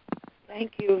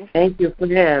 Thank you. Thank you for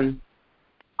him.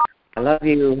 I love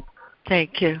you.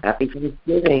 Thank you. Happy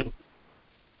Thanksgiving.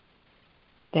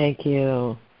 Thank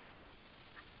you.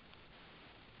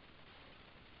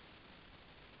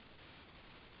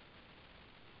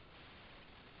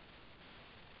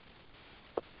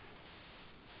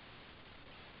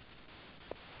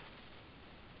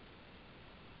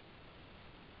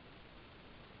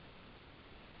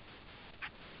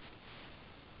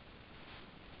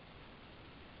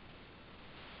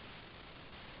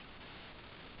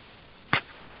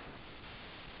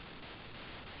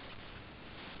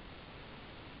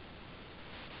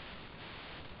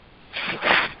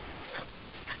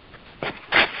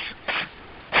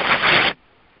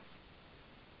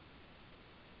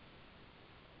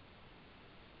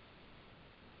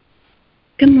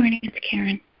 Good morning, it's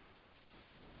Karen.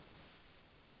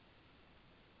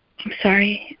 I'm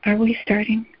sorry, are we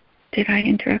starting? Did I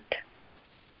interrupt?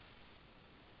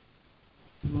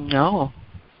 No.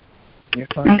 You're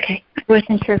fine. Okay, I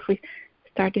wasn't sure if we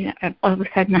started all of a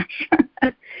sudden.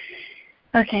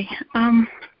 Okay,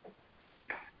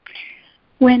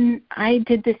 when I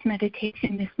did this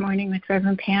meditation this morning with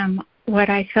Reverend Pam,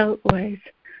 what I felt was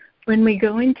when we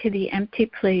go into the empty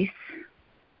place,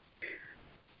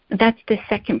 that's the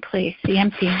second place, the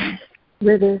emptiness,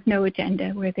 where there's no agenda,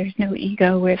 where there's no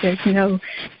ego, where there's no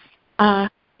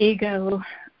ego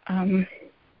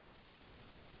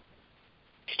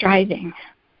striving.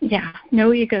 Yeah,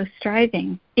 no ego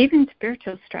striving, even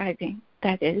spiritual striving,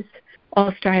 that is,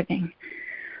 all striving.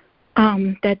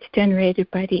 That's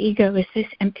generated by the ego is this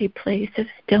empty place of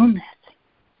stillness,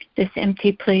 this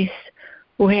empty place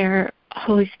where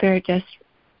Holy Spirit just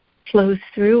flows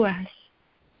through us,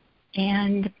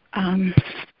 and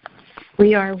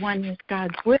we are one with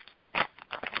God's will.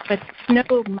 But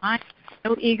no mind,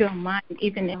 no ego mind,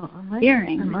 even in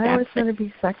hearing. Am I always going to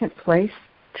be second place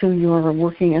to your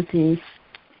working at the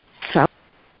south?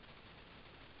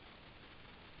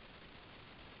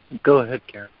 Go ahead,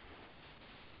 Karen.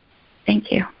 Thank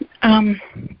you.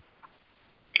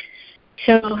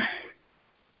 So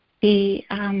the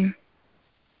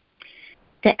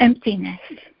emptiness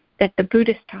that the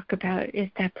Buddhists talk about is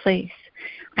that place.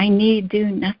 I need do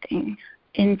nothing.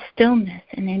 In stillness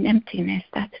and in emptiness,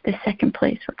 that's the second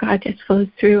place where God just flows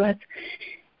through us.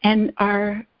 And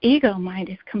our ego mind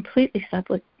is completely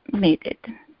sublimated,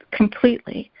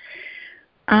 completely.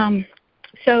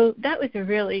 So that was a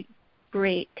really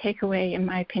great takeaway, in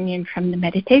my opinion, from the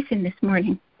meditation this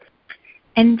morning.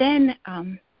 And then,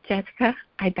 Jessica,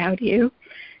 I bow to you.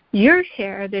 Your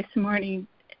share this morning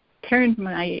turned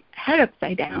my head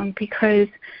upside down because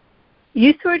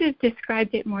you sort of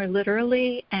described it more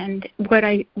literally, and what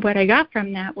I got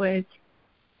from that was,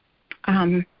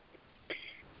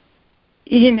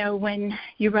 when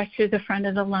you rush to the front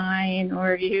of the line,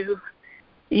 or you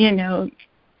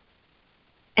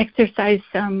exercise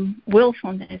some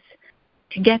willfulness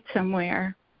to get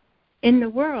somewhere in the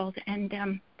world. And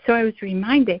so I was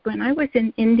reminded when I was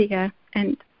in India,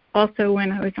 and also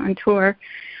when I was on tour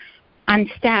on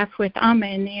staff with Acim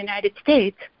in the United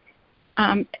States.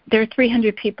 There are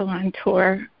 300 people on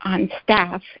tour on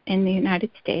staff in the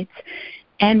United States,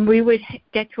 and we would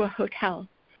get to a hotel,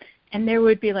 and there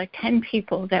would be like 10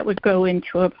 people that would go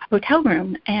into a hotel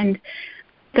room, and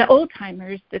the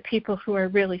old-timers, the people who are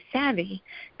really savvy,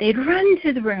 they'd run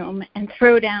to the room and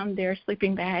throw down their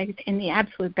sleeping bags in the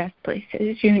absolute best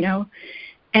places,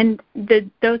 and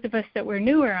those of us that were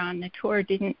newer on the tour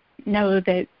didn't know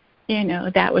that,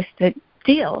 that was the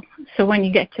deal. So when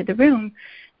you get to the room,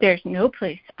 there's no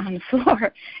place on the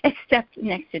floor except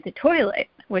next to the toilet,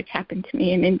 which happened to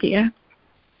me in India.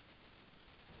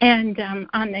 And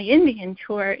on the Indian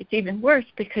tour, it's even worse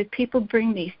because people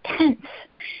bring these tents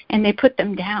and they put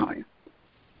them down.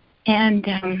 And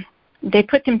they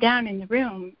put them down in the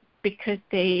room because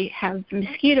they have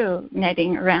mosquito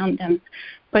netting around them.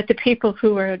 But the people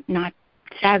who are not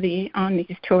savvy on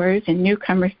these tours and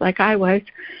newcomers like I was,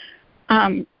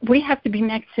 we have to be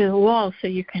next to the wall so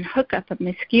you can hook up a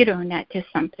mosquito net to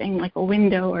something like a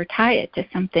window or tie it to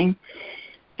something.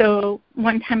 So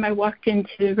one time I walked into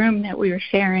the room that we were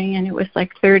sharing, and it was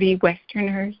like 30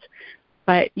 Westerners,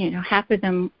 but, half of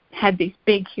them had these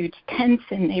big, huge tents,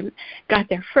 and they got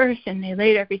there first, and they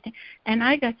laid everything. And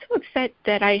I got so upset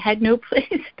that I had no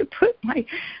place to put my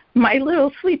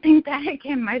little sleeping bag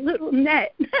and my little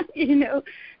net,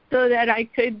 so that I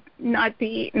could not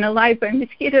be eaten alive by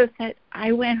mosquitoes, that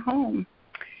I went home.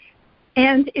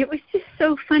 And it was just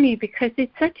so funny because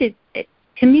it's such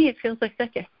to me, it feels like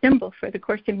such a symbol for the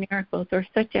Course in Miracles, or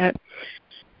such a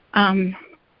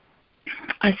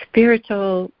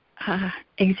spiritual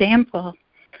example.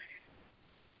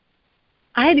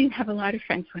 I didn't have a lot of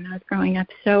friends when I was growing up,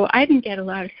 so I didn't get a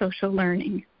lot of social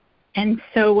learning. And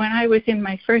so when I was in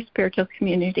my first spiritual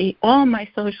community, all my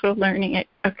social learning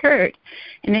occurred.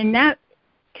 And in that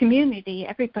community,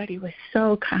 everybody was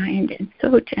so kind and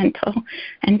so gentle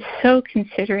and so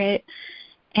considerate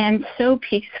and so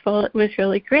peaceful. It was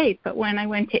really great. But when I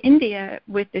went to India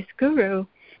with this guru,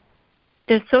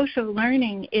 the social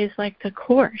learning is like the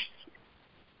Course.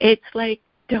 It's like,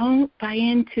 don't buy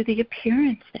into the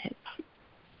appearances.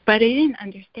 But I didn't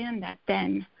understand that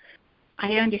then.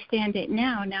 I understand it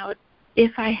now. Now,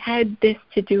 if I had this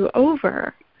to do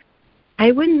over,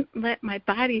 I wouldn't let my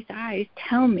body's eyes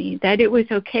tell me that it was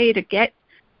okay to get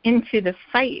into the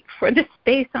fight for the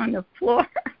space on the floor.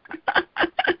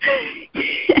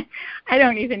 I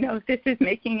don't even know if this is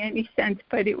making any sense,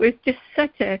 but it was just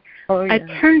such a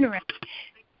turnaround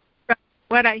from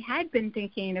what I had been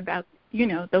thinking about,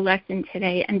 the lesson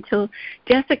today, until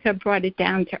Jessica brought it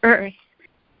down to earth.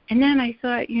 And then I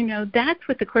thought, that's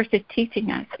what the Course is teaching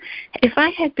us. If I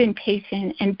had been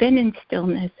patient and been in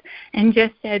stillness and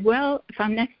just said, well, if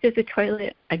I'm next to the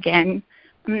toilet again,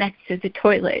 I'm next to the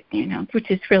toilet,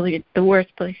 which is really the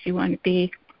worst place you want to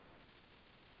be,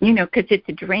 because it's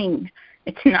a drain.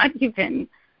 It's not even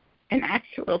an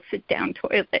actual sit-down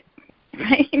toilet,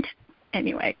 right?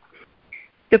 Anyway,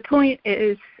 the point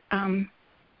is,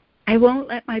 I won't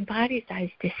let my body's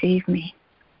eyes deceive me.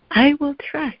 I will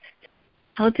trust.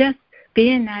 I'll just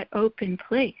be in that open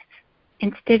place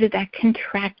instead of that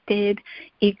contracted,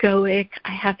 egoic,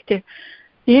 I have to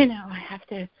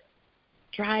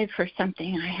strive for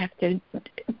something. I have to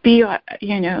be,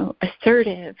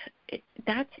 assertive.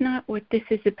 That's not what this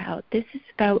is about. This is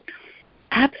about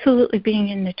absolutely being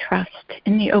in the trust,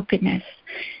 in the openness,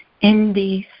 in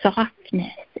the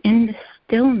softness, in the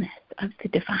stillness of the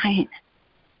divine.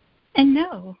 And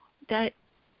know that,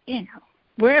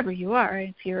 wherever you are,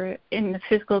 if you're in the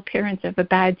physical appearance of a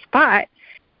bad spot,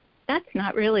 that's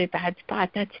not really a bad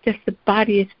spot. That's just the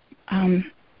body's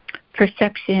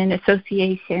perception,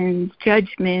 associations,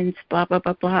 judgments, blah, blah,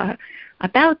 blah, blah,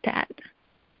 about that.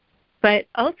 But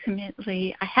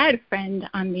ultimately, I had a friend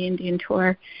on the Indian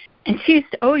tour, and she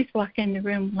used to always walk in the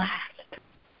room last,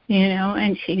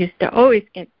 and she used to always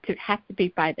have to be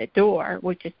by the door,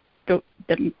 which is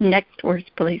the next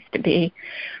worst place to be,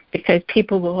 because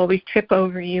people will always trip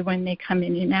over you when they come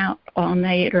in and out all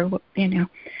night, or.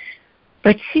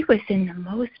 But she was in the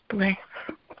most bliss.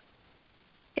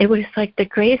 it was like the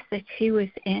grace that she was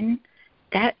in,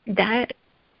 that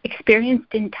experience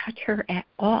didn't touch her at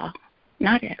all,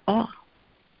 not at all,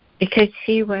 because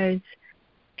she was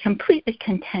completely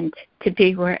content to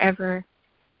be wherever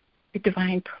the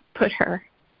divine put her.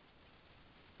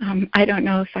 I don't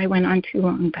know if I went on too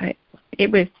long, but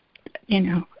it was,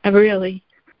 a really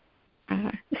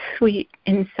sweet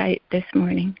insight this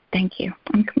morning. Thank you.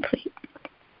 I'm complete.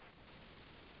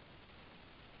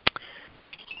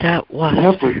 That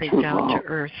was very down to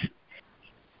earth.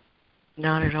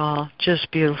 Not at all. Just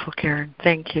beautiful, Karen.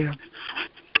 Thank you.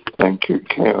 Thank you,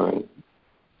 Karen.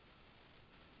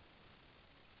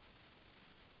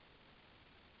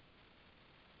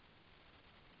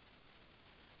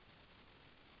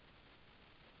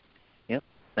 Yep.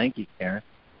 Thank you, Karen.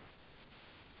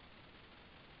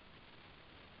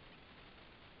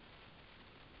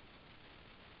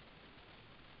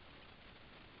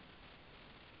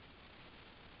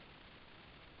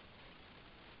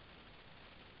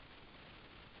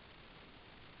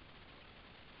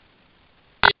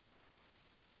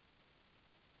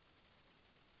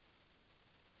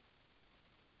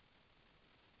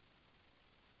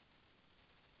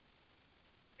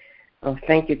 Oh,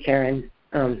 thank you, Karen.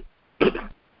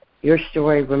 Your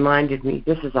story reminded me,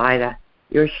 this is Ida,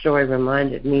 your story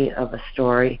reminded me of a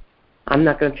story. I'm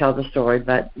not going to tell the story,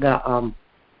 but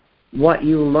what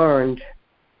you learned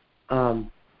from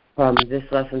this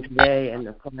lesson today and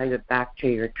applying it back to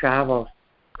your travels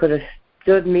could have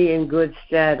stood me in good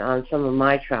stead on some of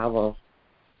my travels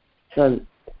some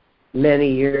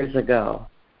many years ago,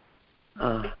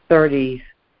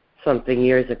 30-something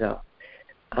years ago.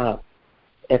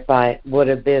 If I would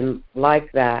have been like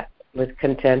that, was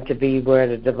content to be where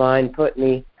the divine put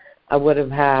me, I would have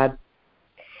had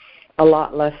a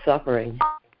lot less suffering.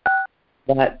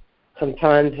 But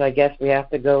sometimes I guess we have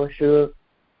to go through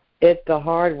it the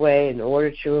hard way in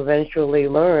order to eventually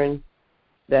learn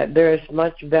that there's a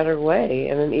much better way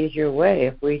and an easier way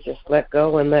if we just let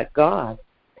go and let God.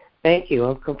 Thank you.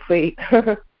 I'm complete.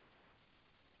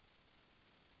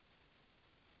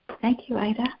 Thank you,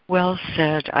 Ida. Well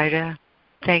said, Ida.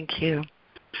 Thank you.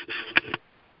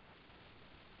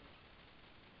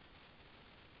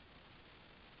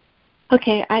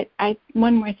 Okay, I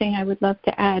one more thing I would love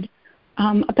to add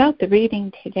about the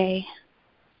reading today.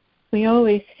 We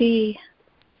always see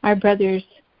our brother's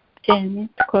sins,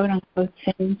 quote-unquote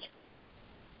sins,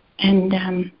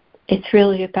 and it's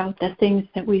really about the things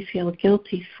that we feel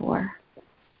guilty for.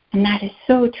 And that is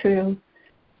so true.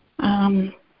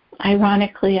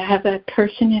 Ironically, I have a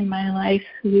person in my life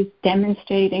who's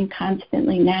demonstrating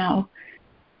constantly now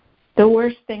the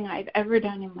worst thing I've ever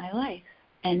done in my life.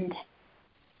 And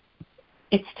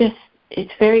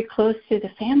it's very close to the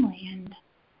family, and,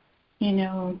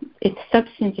 it's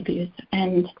substance abuse.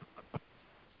 And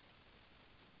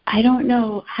I don't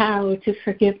know how to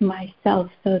forgive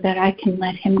myself so that I can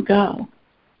let him go.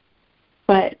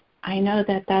 But I know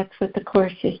that that's what the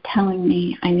Course is telling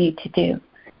me I need to do.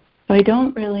 So I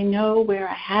don't really know where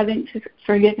I haven't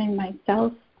forgiven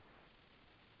myself,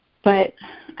 but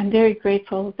I'm very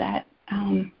grateful that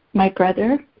my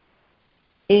brother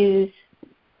is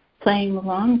playing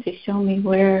along to show me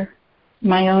where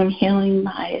my own healing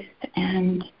lies,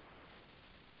 and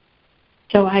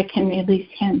so I can release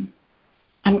him.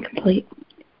 I'm complete.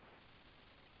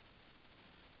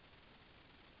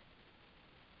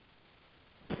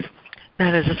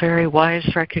 That is a very wise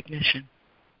recognition.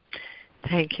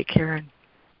 Thank you, Karen.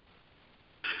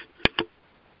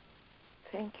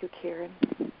 Thank you, Karen.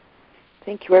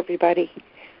 Thank you, everybody.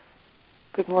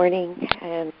 Good morning.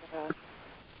 And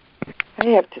I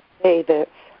have to say that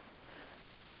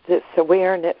this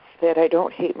awareness that I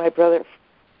don't hate my brothers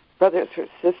or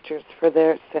sisters for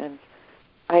their sins,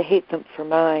 I hate them for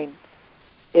mine,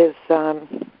 is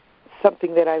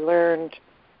something that I learned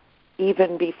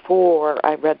even before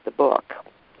I read the book.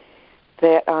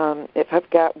 That if I've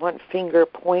got one finger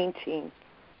pointing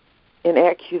in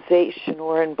accusation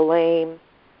or in blame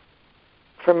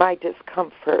for my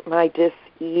discomfort, my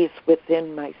dis-ease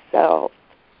within myself,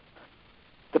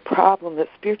 the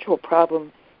spiritual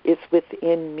problem is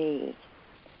within me.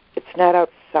 It's not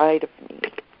outside of me.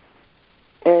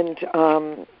 And,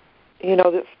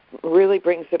 this really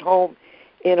brings it home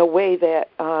in a way that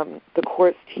the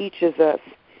Course teaches us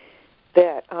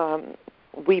that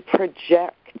we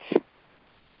project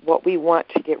what we want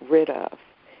to get rid of.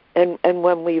 And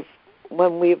when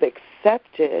we've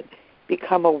accepted,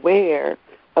 become aware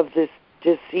of this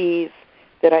disease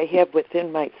that I have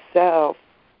within myself,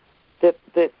 that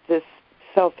this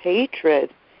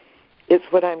self-hatred is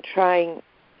what I'm trying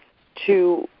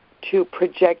to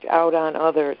project out on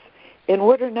others in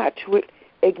order not to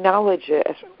acknowledge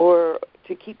it or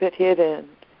to keep it hidden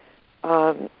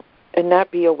and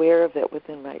not be aware of it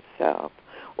within myself,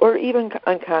 or even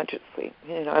unconsciously.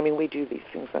 We do these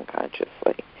things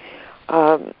unconsciously.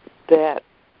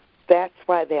 That's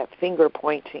why that finger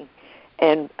pointing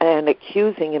and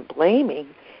accusing and blaming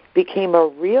became a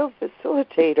real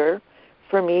facilitator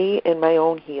for me in my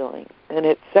own healing. And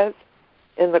it says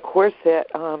in the Course that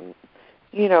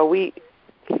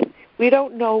we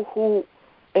don't know who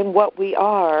and what we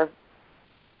are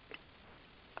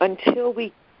until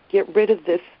we get rid of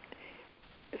this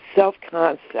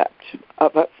self-concept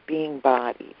of us being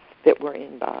bodies, that we're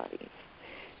in bodies.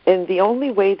 And the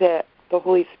only way that the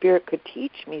Holy Spirit could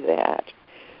teach me that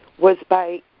was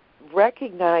by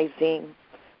recognizing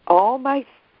all my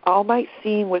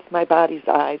seeing with my body's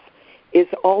eyes is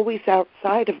always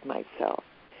outside of myself.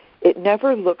 It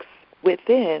never looks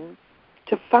within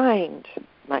to find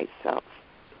myself.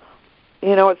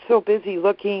 It's so busy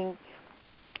looking,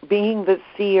 being the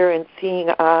seer and seeing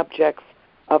objects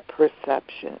of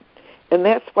perception. And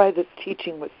that's why this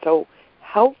teaching was so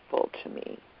helpful to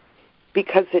me,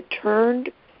 because it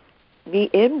turned me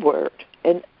inward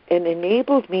and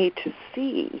enabled me to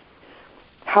see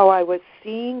how I was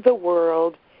seeing the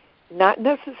world, not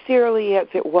necessarily as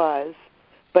it was,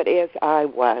 but as I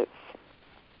was.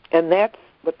 And that's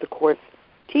what the Course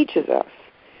teaches us.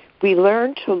 We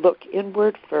learn to look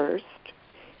inward first.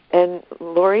 And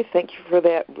Lori, thank you for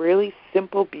that really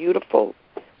simple, beautiful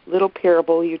little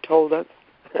parable you told us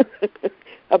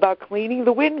about cleaning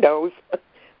the windows.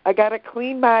 I got to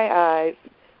clean my eyes.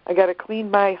 I got to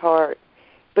clean my heart.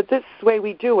 But this is the way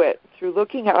we do it, through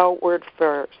looking outward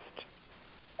first,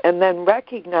 and then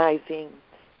recognizing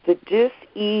the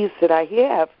dis-ease that I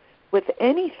have with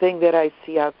anything that I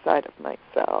see outside of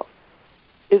myself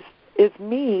is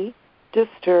me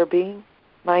disturbing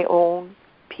my own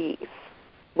peace,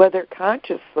 whether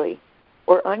consciously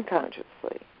or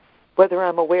unconsciously, whether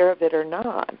I'm aware of it or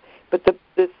not. But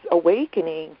this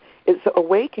awakening is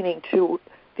awakening to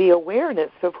the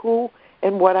awareness of who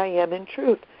and what I am in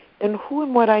truth. And who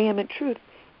and what I am in truth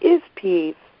is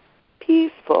peace,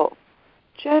 peaceful,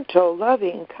 gentle,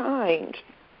 loving, kind.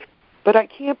 But I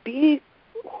can't be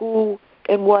who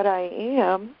and what I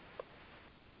am,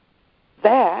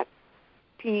 that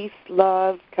peace,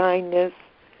 love, kindness,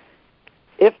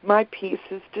 if my peace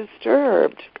is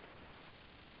disturbed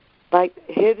by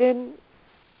hidden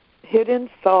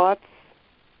thoughts,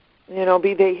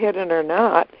 be they hidden or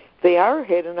not, they are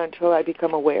hidden until I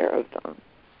become aware of them.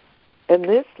 And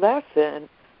this lesson,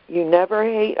 you never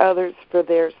hate others for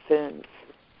their sins.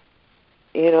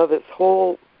 This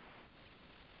whole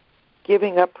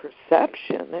giving up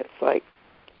perception, it's like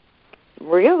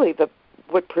really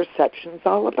what perception's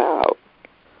all about.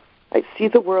 I see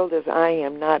the world as I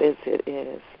am, not as it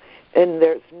is. And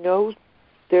there's no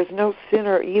sin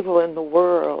or evil in the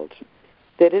world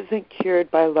that isn't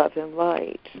cured by love and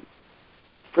light,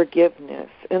 forgiveness.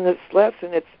 In this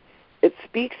lesson, it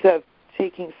speaks of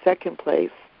taking second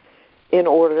place in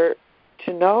order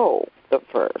to know the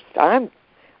first. I'm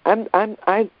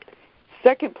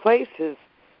second place is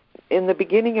in the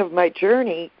beginning of my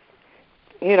journey,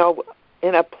 in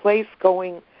a place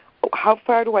going, how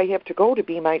far do I have to go to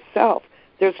be myself?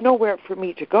 There's nowhere for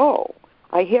me to go.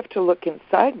 I have to look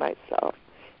inside myself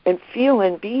and feel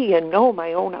and be and know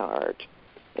my own heart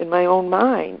and my own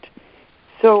mind.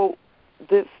 So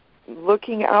this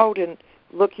looking out and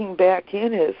looking back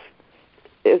in is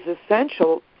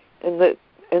essential, and the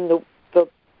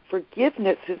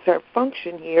forgiveness is our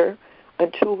function here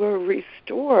until we're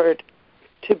restored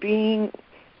to being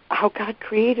how God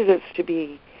created us to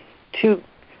be.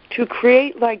 To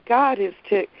create like God is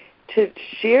to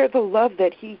share the love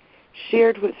that He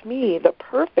shared with me, the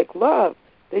perfect love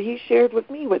that He shared with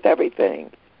me, with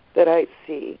everything that I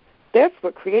see. That's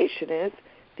what creation is,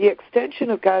 the extension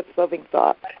of God's loving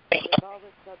thought. With all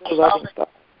this other loving thought.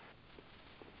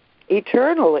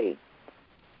 Eternally.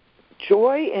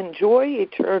 Joy and joy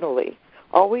eternally.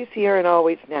 Always here and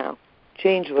always now.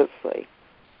 Changelessly.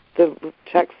 The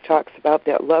text talks about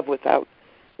that love without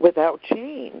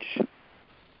change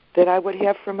that I would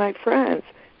have for my friends,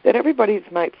 that everybody's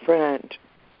my friend,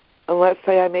 unless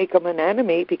I make them an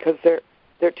enemy because they're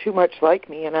too much like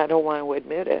me and I don't want to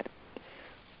admit it.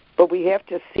 But we have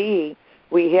to see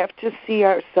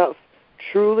ourselves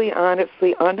truly,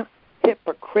 honestly,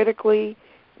 unhypocritically,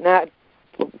 not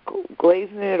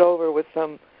glazing it over with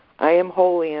some, I am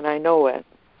holy and I know it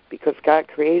because God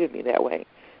created me that way,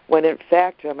 when in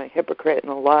fact I'm a hypocrite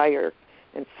and a liar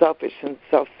and selfish and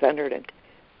self-centered and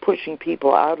pushing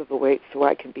people out of the way so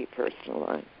I can be first in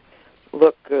line,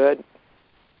 look good,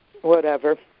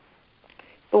 whatever.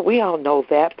 But we all know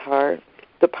that part.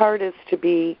 The part is to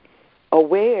be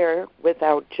aware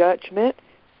without judgment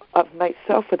of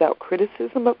myself, without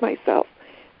criticism of myself,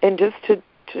 and just to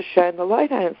shine the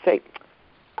light on it and say,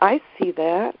 I see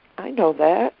that, I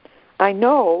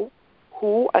know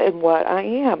who and what I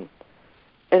am.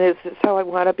 And is this how I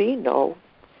want to be? No.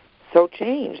 So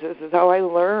change. This is how I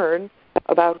learn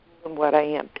about who and what I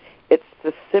am. It's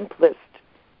the simplest,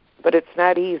 but it's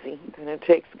not easy, and it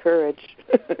takes courage.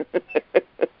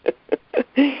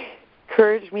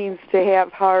 Courage means to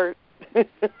have heart.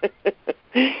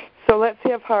 So let's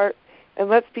have heart, and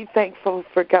let's be thankful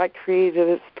for God created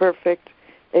us perfect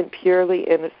and purely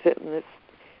innocent in this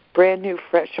brand new,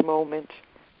 fresh moment,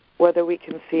 whether we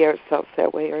can see ourselves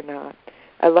that way or not.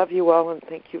 I love you all, and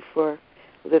thank you for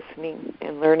listening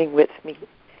and learning with me.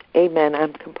 Amen.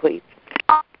 I'm complete.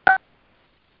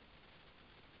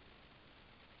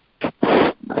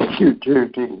 Thank you,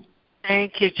 Judy.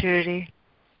 Thank you, Judy.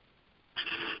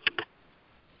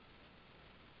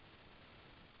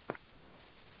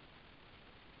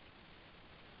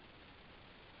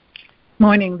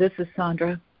 Morning, this is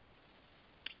Sandra.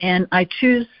 And I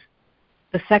choose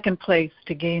the second place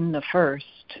to gain the first.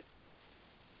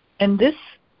 And this,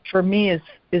 for me,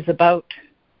 is about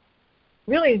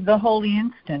really the holy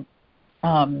instant,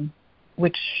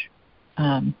 which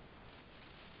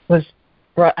was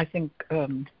brought, I think, oh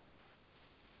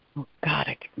God,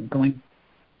 I keep going.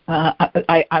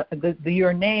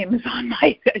 Your name is on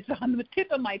the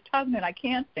tip of my tongue, and I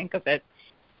can't think of it.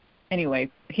 Anyway,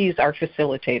 he's our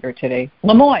facilitator today.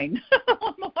 Lemoyne.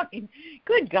 Lemoyne.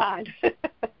 Good God.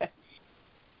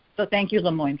 So thank you,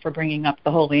 Lemoyne, for bringing up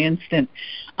the holy instant.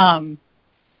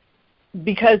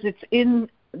 Because it's in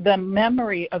the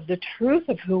memory of the truth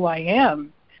of who I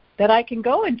am that I can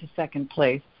go into second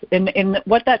place. And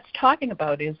what that's talking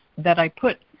about is that I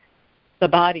put the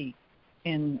body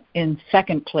in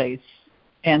second place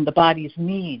and the body's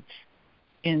needs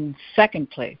in second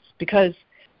place. Because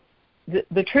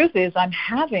the truth is I'm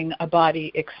having a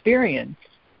body experience.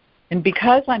 And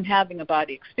because I'm having a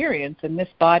body experience, and this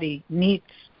body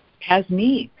has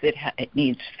needs. It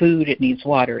needs food, it needs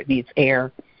water, it needs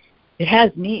air. It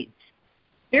has needs.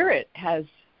 Spirit has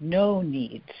no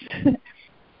needs.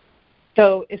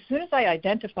 So as soon as I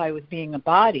identify with being a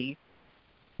body,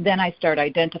 then I start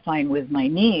identifying with my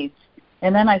needs,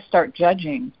 and then I start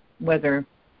judging whether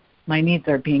my needs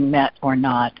are being met or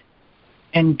not,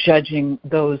 and judging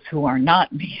those who are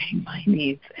not meeting my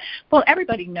needs. Well,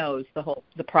 everybody knows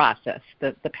the process,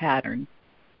 the pattern.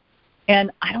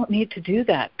 And I don't need to do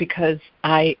that because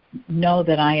I know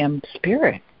that I am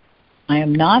spirit. I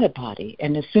am not a body.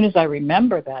 And as soon as I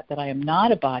remember that I am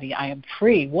not a body, I am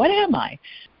free. What am I?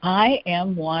 I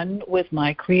am one with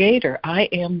my Creator. I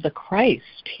am the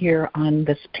Christ here on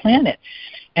this planet.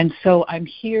 And so I'm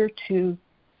here to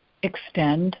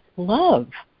extend love.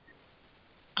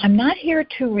 I'm not here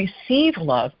to receive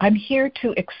love. I'm here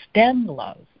to extend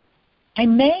love. I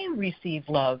may receive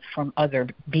love from other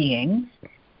beings,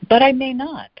 but I may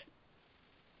not.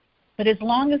 But as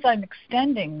long as I'm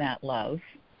extending that love,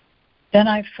 then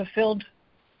I've fulfilled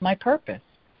my purpose.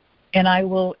 And I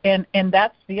will, and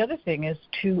that's the other thing is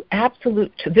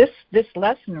this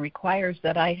lesson requires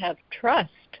that I have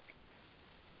trust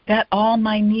that all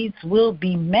my needs will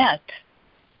be met,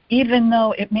 even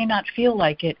though it may not feel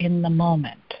like it in the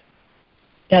moment.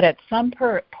 That at some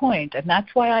point, and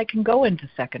that's why I can go into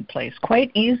second place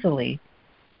quite easily,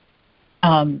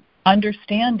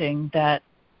 understanding that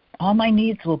all my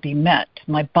needs will be met,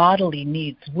 my bodily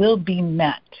needs will be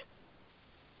met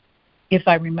if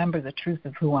I remember the truth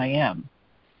of who I am,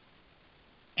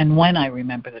 and when I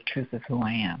remember the truth of who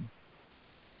I am.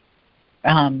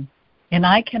 And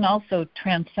I can also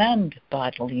transcend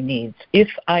bodily needs if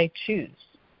I choose.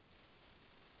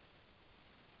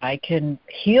 I can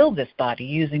heal this body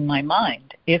using my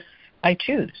mind if I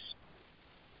choose.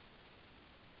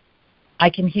 I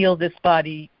can heal this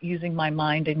body using my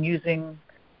mind and using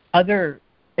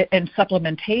and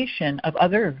supplementation of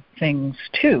other things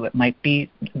too. It might need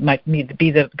to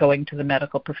be going to the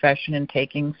medical profession and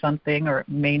taking something, or it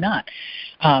may not.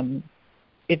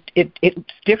 It's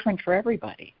different for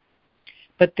everybody.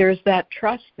 But there's that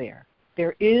trust there.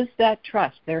 There is that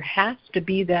trust. There has to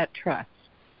be that trust,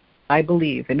 I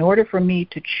believe. In order for me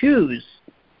to choose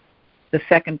the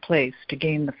second place to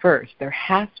gain the first, there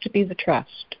has to be the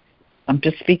trust. I'm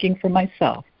just speaking for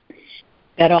myself,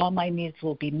 that all my needs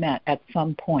will be met at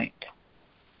some point.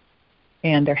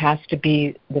 And there has to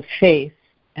be the faith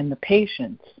and the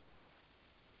patience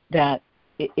that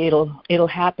it'll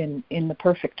happen in the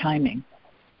perfect timing.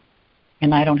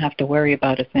 And I don't have to worry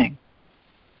about a thing.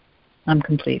 I'm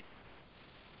complete.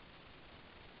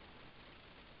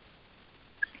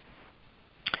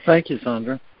 Thank you,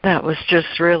 Sandra. That was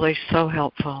just really so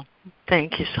helpful.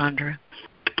 Thank you, Sandra.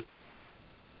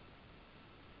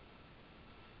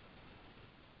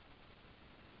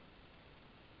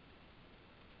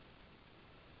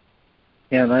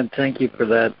 Yeah, and I'd thank you for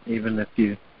that, even if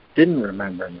you didn't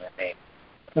remember the name.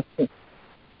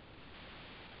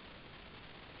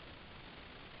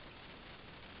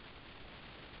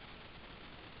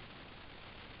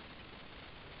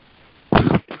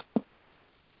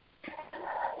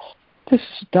 This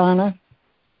is Donna.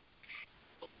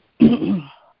 And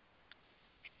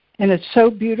it's so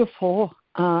beautiful.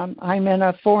 I'm in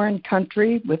a foreign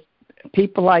country with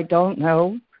people I don't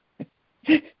know.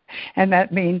 And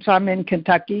that means I'm in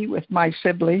Kentucky with my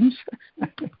siblings.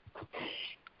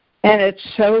 And it's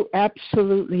so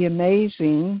absolutely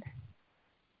amazing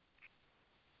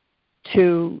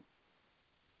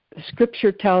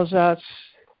Scripture tells us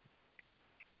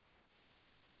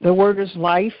the Word is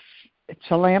life. It's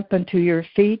a lamp unto your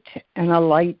feet and a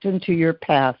light unto your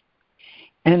path.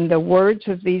 And the words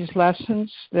of these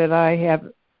lessons that I have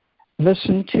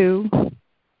listened to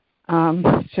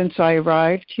since I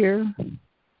arrived here,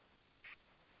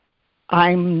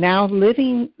 I'm now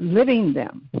living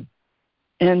them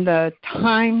in the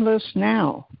timeless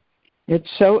now. It's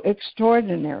so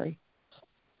extraordinary.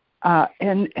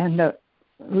 And at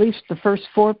least the first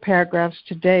 4 paragraphs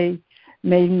today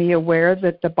made me aware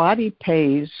that the body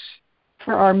pays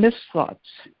for our misthoughts,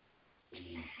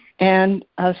 and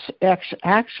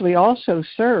actually also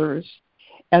serves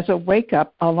as a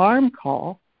wake-up alarm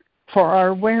call for our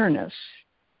awareness.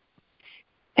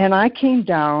 And I came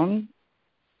down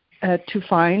to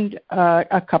find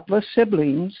a couple of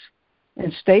siblings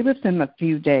and stay with them a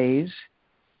few days,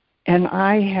 and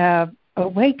I have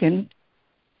awakened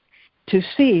to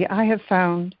see I have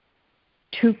found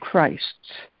 2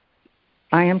 Christs.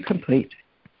 I am complete.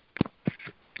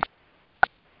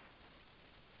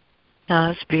 Oh,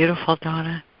 that's beautiful,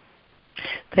 Donna.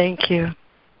 Thank you.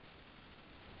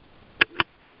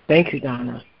 Thank you,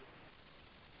 Donna.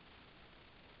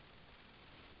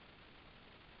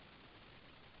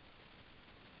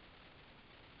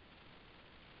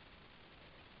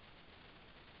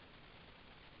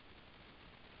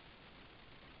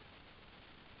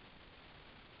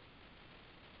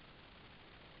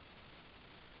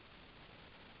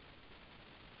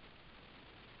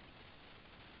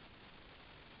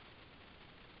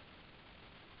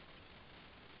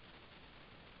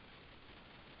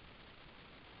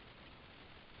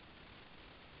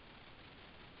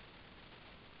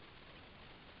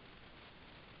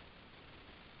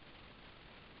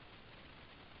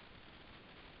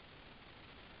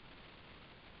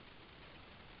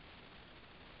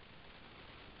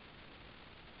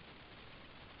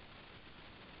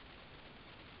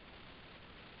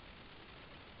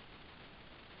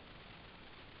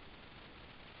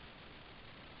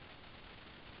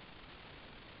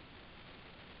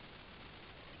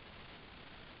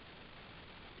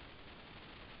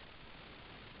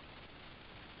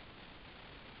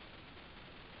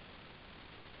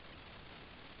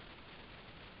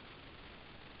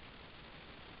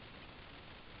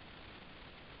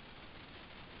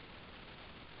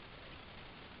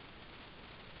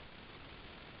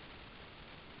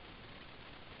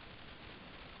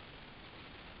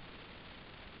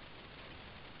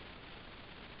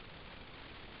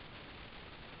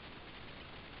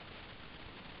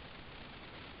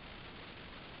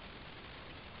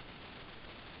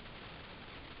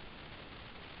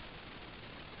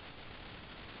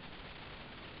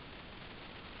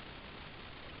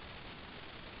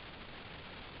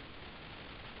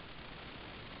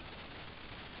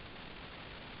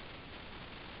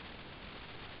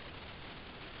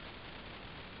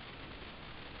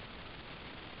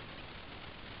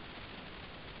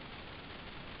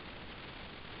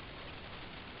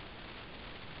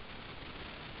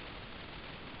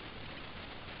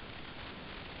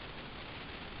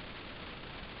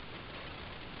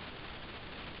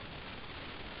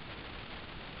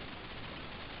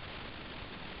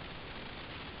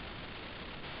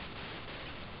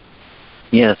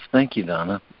 Yes, thank you,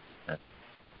 Donna.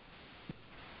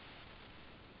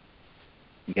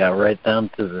 You got right down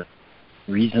to the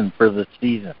reason for the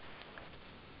season.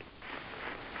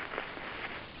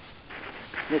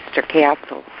 Mr.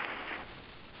 Castle.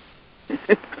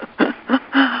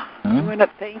 I want to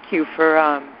thank you for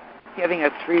having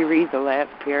us reread the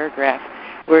last paragraph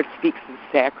where it speaks of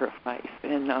sacrifice.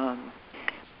 And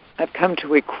I've come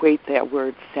to equate that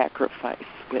word sacrifice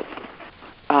with,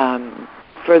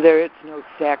 for there is no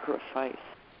sacrifice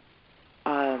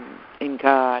in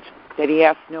God, that he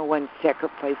asks no one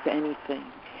sacrifice anything.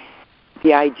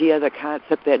 the idea, the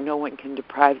concept that no one can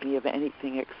deprive me of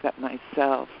anything except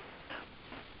myself,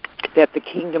 that the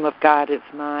kingdom of God is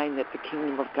mine, that the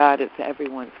kingdom of God is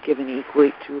everyone's, given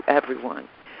equally to everyone,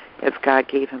 as God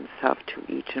gave himself to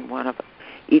each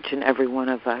and every one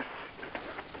of us,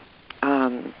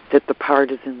 that the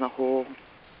part is in the whole,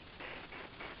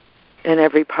 and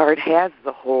every part has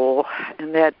the whole,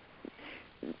 and that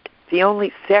the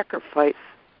only sacrifice,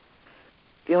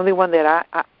 the only one that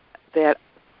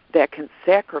that can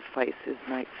sacrifice is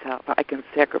myself. I can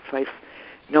sacrifice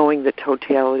knowing the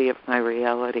totality of my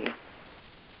reality.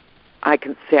 I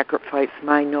can sacrifice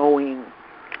my knowing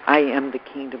I am the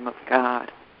kingdom of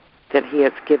God, that he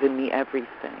has given me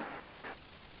everything.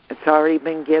 It's already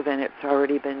been given. It's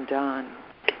already been done.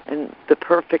 And the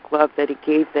perfect love that he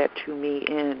gave that to me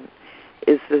in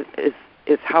is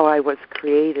how I was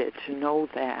created, to know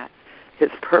that.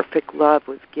 His perfect love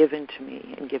was given to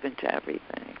me and given to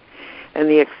everything. And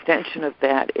the extension of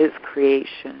that is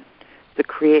creation, the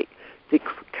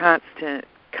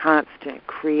constant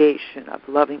creation of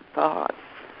loving thoughts,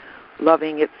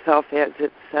 loving itself as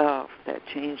itself, that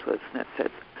changelessness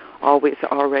that's always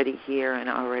already here and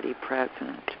already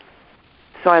present.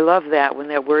 So I love that when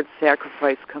that word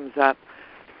sacrifice comes up.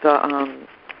 The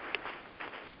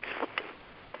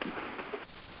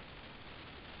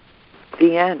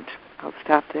end. I'll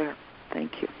stop there.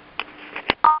 Thank you.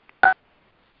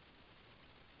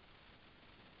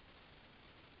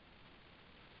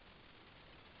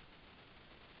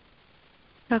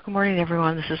 Good morning,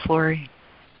 everyone. This is Lori.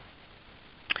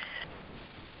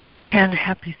 And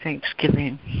happy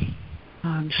Thanksgiving.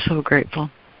 I'm so grateful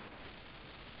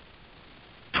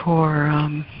for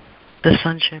the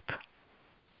sonship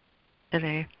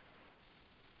today.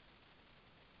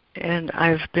 And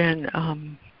I've been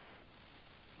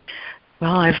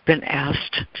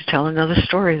asked to tell another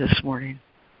story this morning.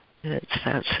 It's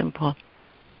that simple.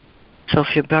 So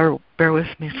if you bear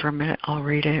with me for a minute, I'll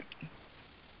read it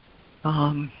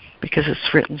because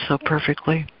it's written so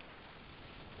perfectly.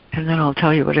 And then I'll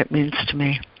tell you what it means to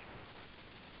me.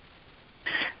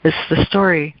 It's the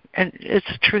story, and it's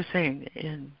a true thing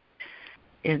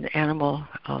in animal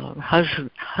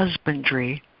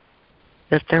husbandry,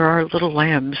 that there are little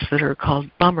lambs that are called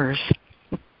bummers.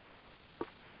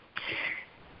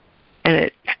 And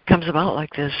it comes about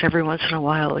like this. Every once in a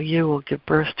while, a ewe will give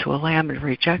birth to a lamb and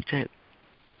reject it.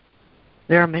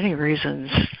 There are many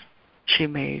reasons she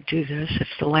may do this. If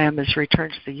the lamb is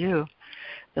returned to the ewe,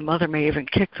 the mother may even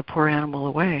kick the poor animal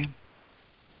away.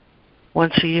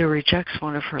 Once a ewe rejects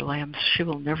one of her lambs, she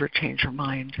will never change her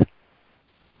mind.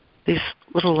 These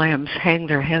little lambs hang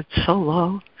their heads so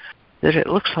low that it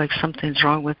looks like something's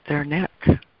wrong with their neck.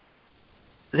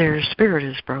 Their spirit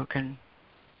is broken.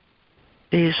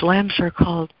 These lambs are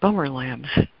called bummer lambs.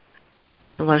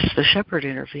 Unless the shepherd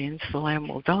intervenes, the lamb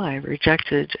will die,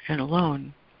 rejected and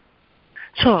alone.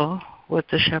 So, what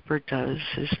the shepherd does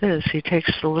is this. He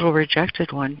takes the little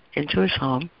rejected one into his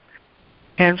home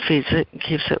and feeds it and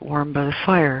keeps it warm by the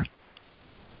fire.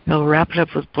 He'll wrap it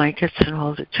up with blankets and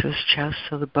hold it to his chest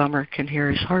so the bummer can hear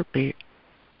his heartbeat.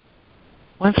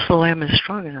 Once the lamb is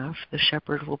strong enough, the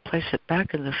shepherd will place it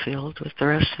back in the field with the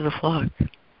rest of the flock.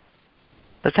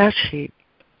 But that sheep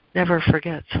never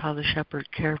forgets how the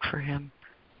shepherd cared for him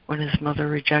when his mother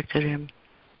rejected him.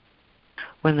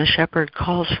 When the shepherd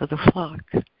calls for the flock,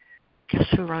 guess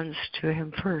who runs to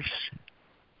him first?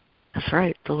 That's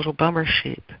right, the little bummer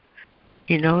sheep.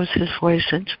 He knows his voice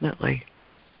intimately.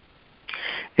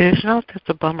 It is not that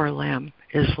the bummer lamb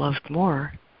is loved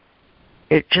more.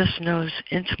 It just knows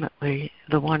intimately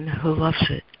the one who loves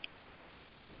it.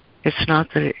 It's not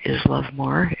that it is loved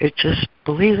more. It just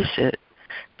believes it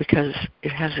because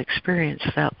it has experienced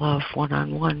that love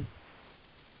one-on-one.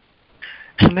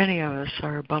 So many of us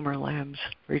are bummer lambs,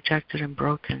 rejected and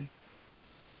broken.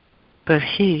 But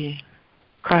he,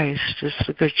 Christ, is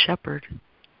the good shepherd.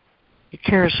 He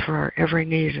cares for our every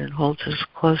need and holds us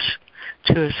close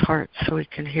to his heart so we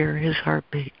can hear his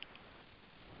heartbeat.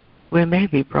 We may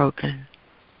be broken,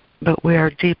 but we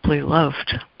are deeply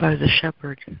loved by the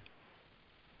shepherd.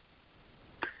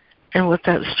 And what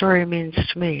that story means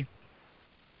to me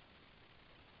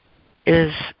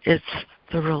is it's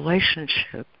the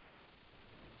relationship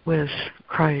with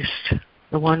Christ,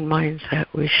 the one mind that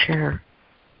we share,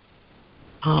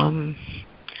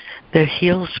 that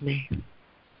heals me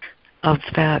of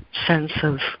that sense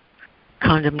of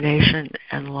condemnation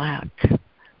and lack.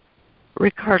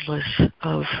 Regardless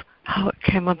of how it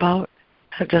came about,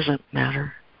 that doesn't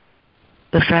matter.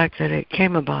 The fact that it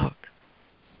came about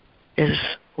is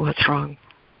what's wrong.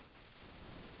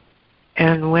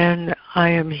 And when I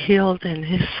am healed in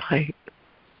his sight,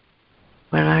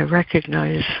 when I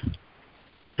recognize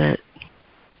that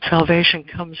salvation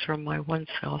comes from my one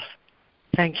self.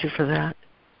 Thank you for that,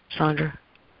 Sandra.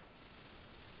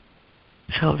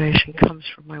 Salvation comes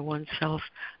from my one self.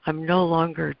 I'm no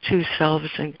longer two selves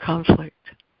in conflict.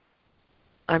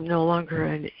 I'm no longer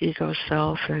an ego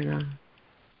self and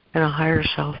a higher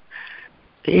self.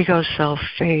 The ego self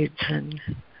fades and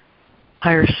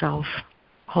higher self,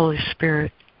 Holy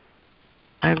Spirit,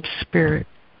 I'm Spirit,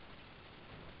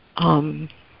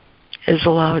 is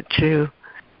allowed to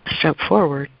step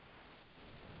forward.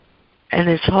 And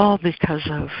it's all because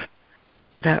of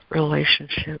that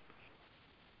relationship.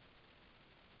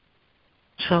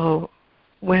 So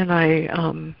when I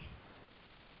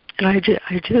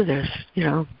do this,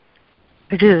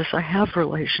 I have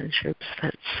relationships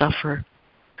that suffer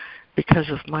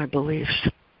because of my beliefs.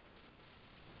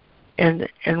 And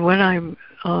when I'm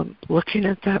looking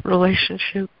at that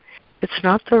relationship, it's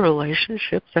not the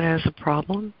relationship that has a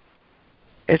problem.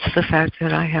 It's the fact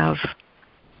that I have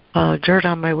dirt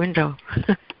on my window.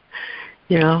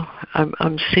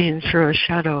 I'm seeing through a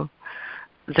shadow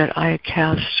that I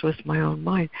cast with my own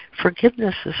mind.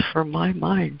 Forgiveness is for my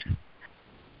mind.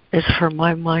 It's for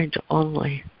my mind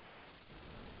only.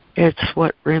 It's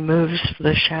what removes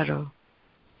the shadow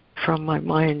from my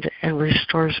mind and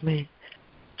restores me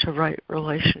to right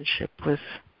relationship with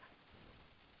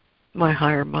my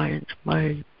higher mind,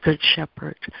 my good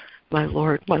shepherd, my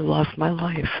Lord, my love, my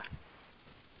life.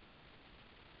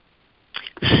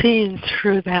 Seeing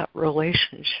through that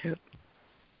relationship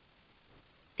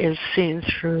is seen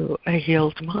through a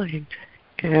healed mind.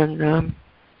 And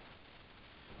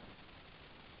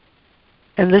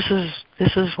this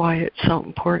is why it's so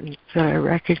important that I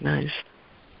recognize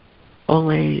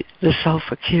only the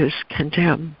self-accused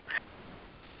condemn.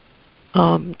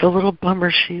 The little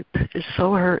bummer sheep is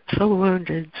so hurt, so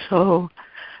wounded, so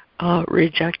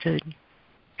rejected,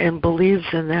 and believes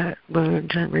in that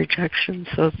wound and rejection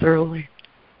so thoroughly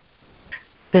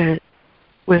that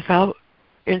without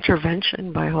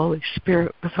intervention by Holy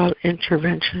Spirit, without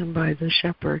intervention by the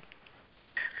shepherd,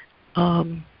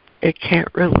 it can't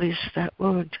release that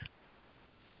wound.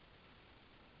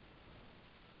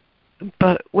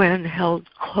 But when held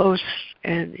close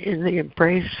and in the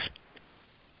embrace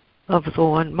of the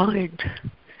one mind,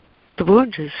 the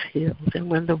wound is healed. And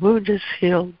when the wound is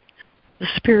healed, the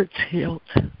spirit's healed.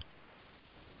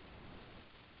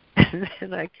 And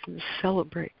then I can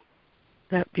celebrate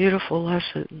that beautiful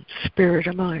lesson, Spirit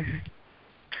am I,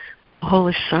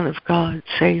 Holy Son of God,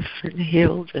 safe and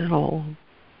healed and whole,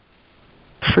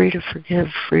 free to forgive,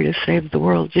 free to save the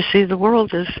world. You see, the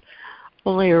world is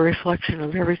only a reflection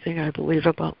of everything I believe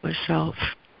about myself.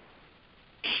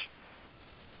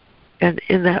 And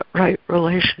in that right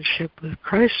relationship with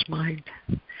Christ's mind,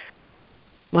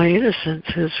 my innocence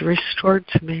is restored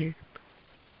to me.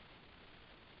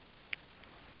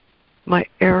 My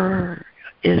error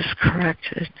is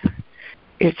corrected.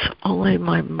 It's only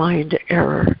my mind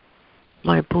error,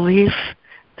 my belief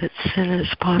that sin is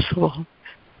possible.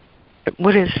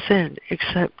 What is sin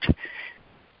except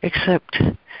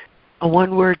a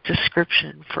one-word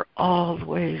description for all the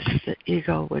ways that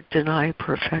ego would deny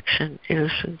perfection,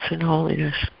 innocence, and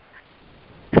holiness?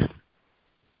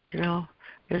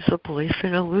 It's a belief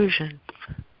in illusion.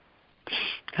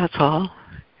 That's all.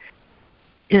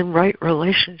 In right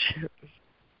relationship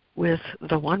with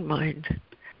the one mind,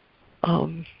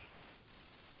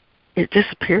 it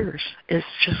disappears. It's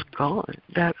just gone.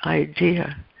 That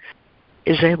idea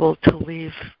is able to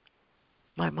leave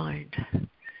my mind.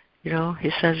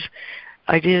 He says,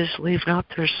 ideas leave not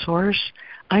their source.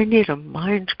 I need a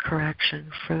mind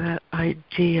correction for that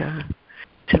idea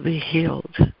to be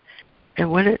healed.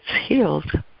 And when it's healed,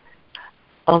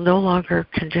 I'll no longer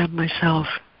condemn myself.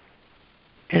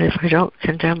 And if I don't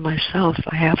condemn myself,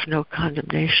 I have no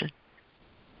condemnation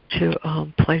to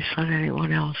place on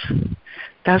anyone else.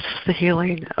 That's the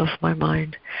healing of my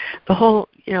mind. The whole,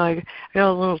 I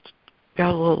got a little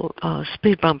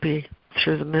speed bumpy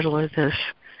through the middle of this.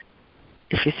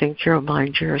 If you think you're a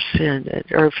mind, you're a sin,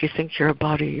 or if you think you're a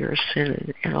body, you're a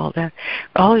sin, and all that.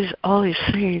 All he's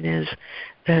saying is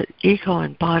that ego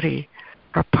and body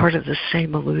are part of the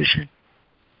same illusion.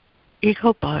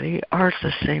 Ego, body are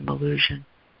the same illusion.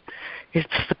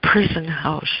 It's the prison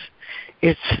house.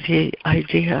 It's the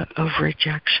idea of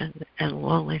rejection and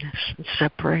loneliness and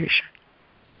separation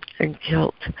and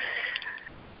guilt.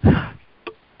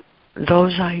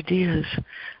 Those ideas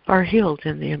are healed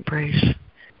in the embrace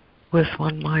with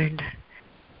one mind.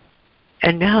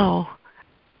 And now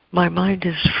my mind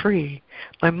is free.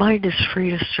 My mind is free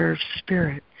to serve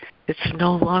Spirit. It's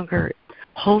no longer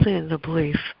holding the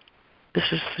belief, this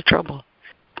is the trouble,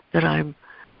 that I'm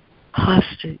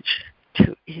hostage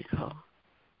to ego.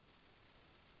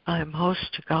 I'm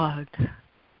host to God.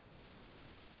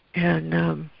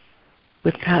 And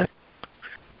with that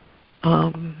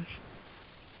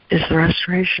is the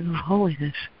restoration of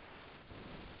holiness.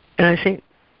 And I think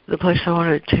the place I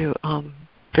wanted to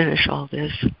finish all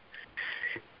this,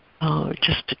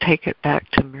 just to take it back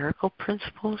to miracle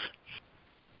principles.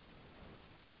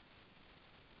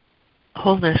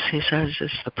 Wholeness, he says,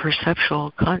 is the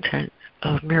perceptual content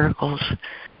of miracles.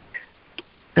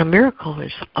 A miracle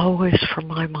is always from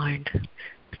my mind,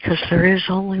 because there is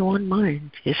only one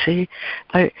mind. You see,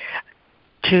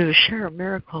 to share a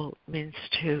miracle means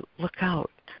to look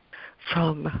out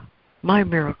from my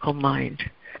miracle mind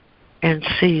and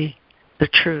see the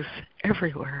truth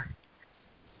everywhere.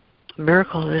 A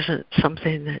miracle isn't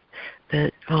something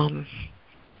that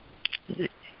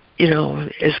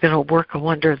is going to work a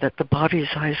wonder that the body's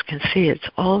eyes can see. It's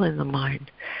all in the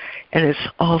mind, and it's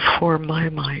all for my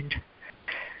mind.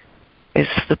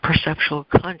 It's the perceptual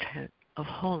content of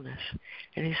wholeness.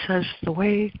 And he says the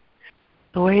way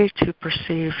to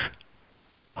perceive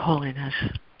holiness,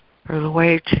 or the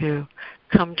way to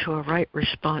come to a right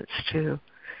response to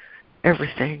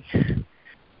everything,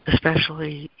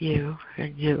 especially you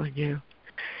and you and you,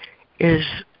 is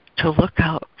to look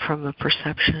out from the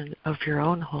perception of your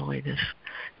own holiness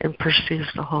and perceive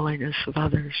the holiness of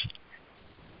others.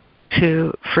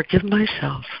 To forgive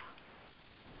myself,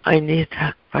 I need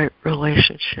that right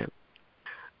relationship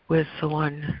with the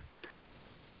one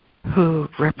who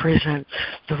represents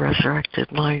the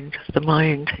resurrected mind, the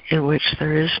mind in which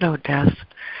there is no death.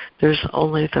 There's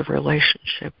only the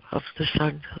relationship of the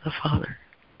Son to the Father.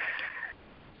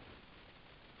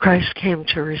 Christ came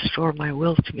to restore my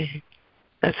will to me.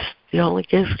 That's the only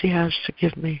gift he has to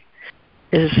give me,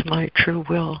 is my true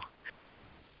will.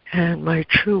 And my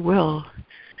true will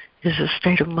is a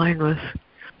state of mind with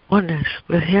oneness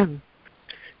with him.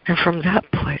 And from that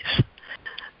place,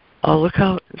 I'll look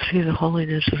out and see the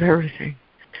holiness of everything.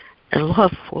 And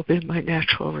love will be my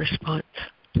natural response.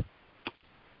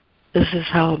 This is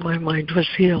how my mind was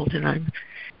healed, and I'm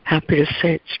happy to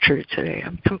say it's true today.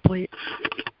 I'm complete.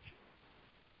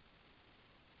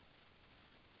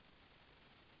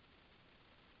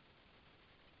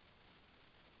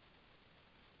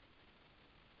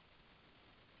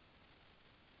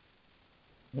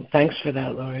 Thanks for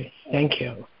that, Lori. Thank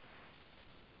you.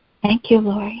 Thank you,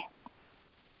 Lori.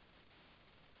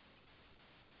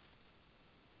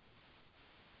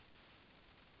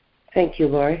 Thank you,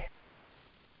 Lori.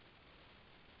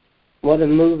 What a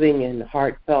moving and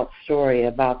heartfelt story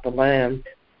about the Lamb.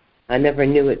 I never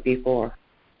knew it before.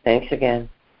 Thanks again.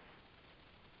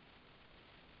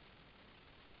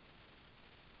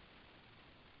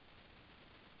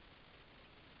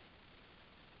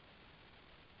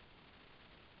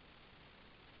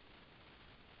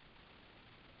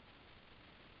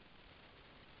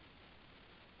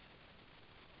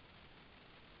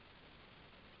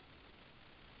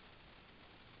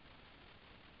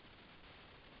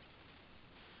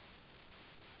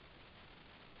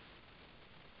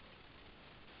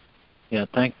 Yeah,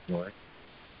 thanks, Lori.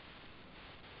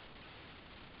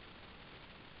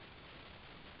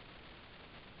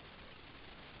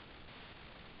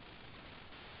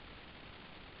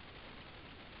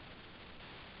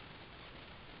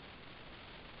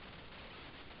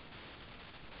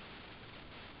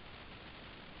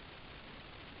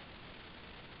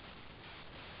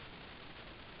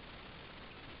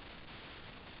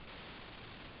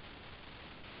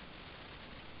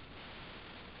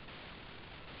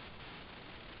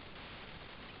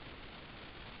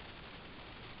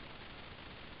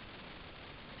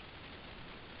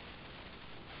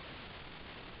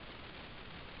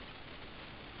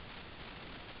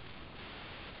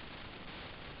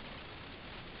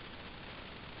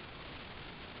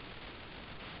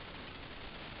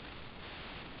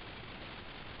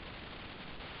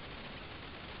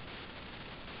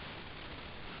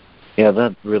 Yeah,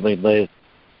 that really lays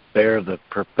bare the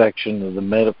perfection of the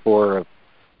metaphor of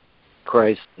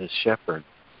Christ as shepherd,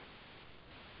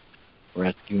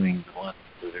 rescuing the ones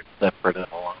that are separate and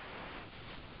alone.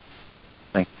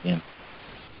 Thanks again.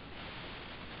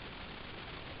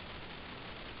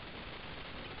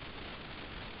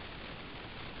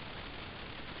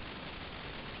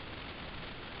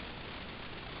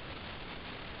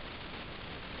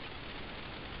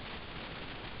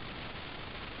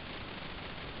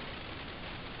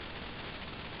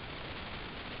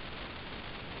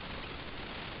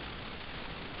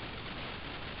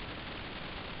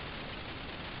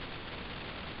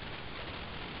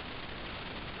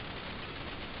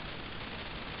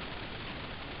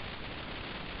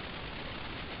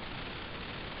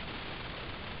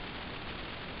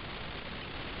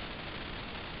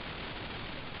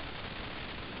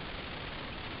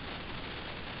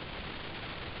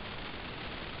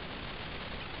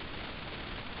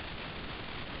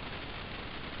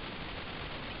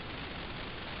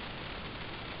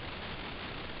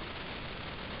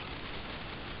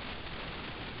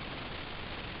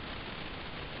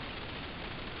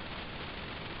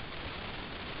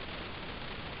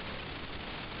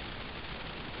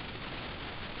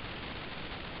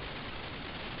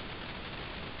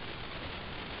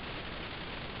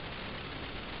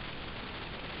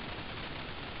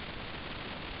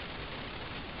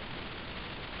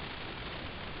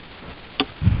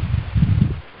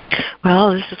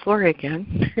 Well, this is Lori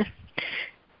again.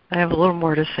 I have a little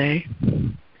more to say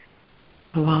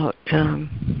about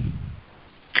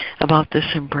this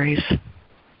embrace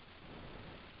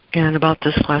and about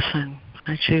this lesson.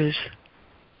 I choose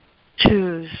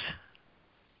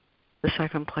the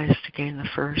second place to gain the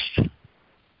first.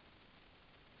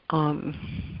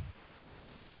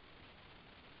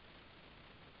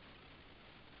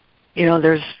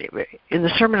 There's in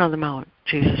the Sermon on the Mount,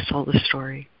 Jesus told a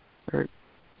story, or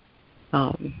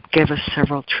gave us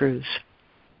several truths.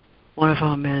 One of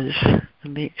them is the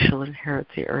meek shall inherit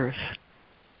the earth.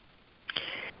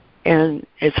 And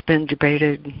it's been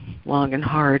debated long and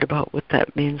hard about what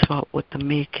that means, about what the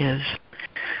meek is.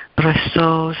 But I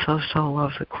so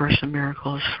love the Course in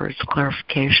Miracles for its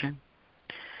clarification.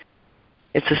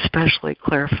 It's especially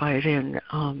clarified in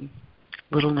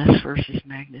littleness versus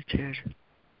magnitude.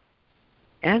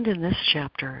 And in this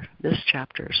chapter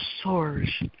soars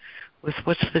with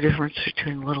what's the difference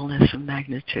between littleness and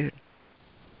magnitude.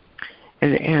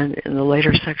 And in the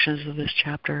later sections of this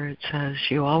chapter, it says,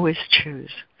 you always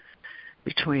choose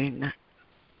between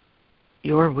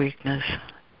your weakness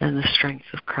and the strength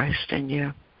of Christ in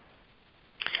you.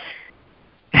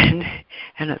 And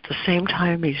at the same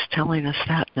time he's telling us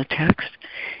that in the text,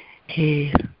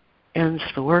 he ends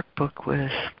the workbook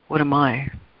with, what am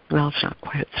I? Well, it's not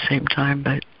quite at the same time,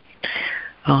 but,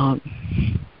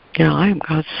 I am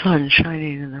God's Son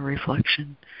shining in the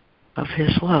reflection of his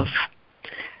love.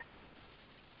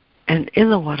 And in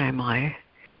the what am I,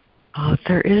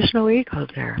 there is no ego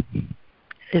there.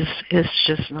 It's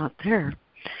just not there.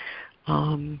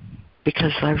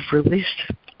 Because I've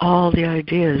released all the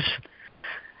ideas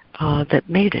that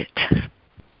made it,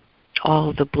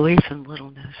 all the belief in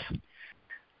littleness,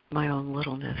 my own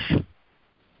littleness.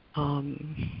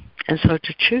 And so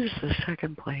to choose the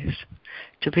second place,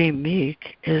 to be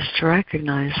meek, is to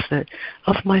recognize that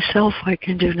of myself I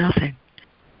can do nothing.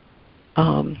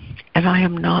 And I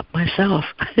am not myself.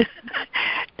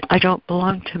 I don't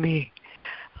belong to me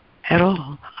at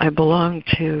all. I belong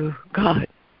to God.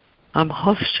 I'm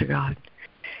host to God.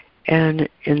 And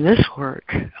in this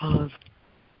work,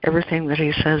 everything that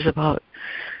he says about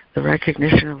the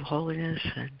recognition of holiness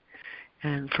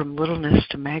and from littleness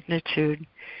to magnitude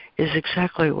is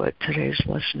exactly what today's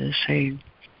lesson is saying.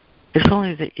 It's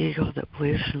only the ego that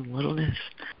believes in littleness.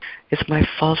 It's my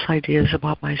false ideas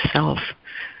about myself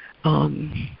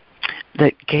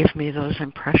that gave me those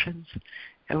impressions.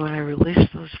 And when I release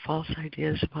those false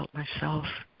ideas about myself,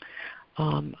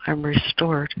 I'm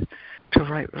restored to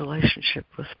right relationship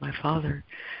with my Father.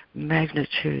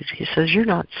 Magnitude. He says, you're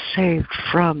not saved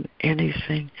from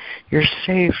anything. You're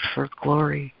saved for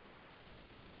glory.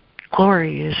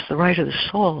 Glory is the right of the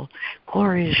soul.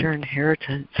 Glory is your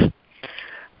inheritance.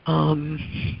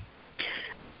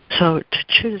 So to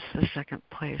choose the second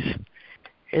place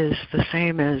is the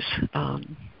same as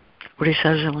what he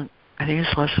says in, I think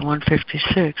it's lesson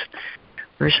 156,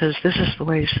 where he says, this is the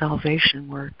way salvation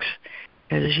works.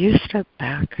 As you step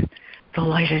back, the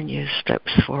light in you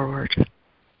steps forward.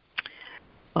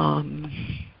 And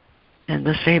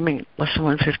the same in lesson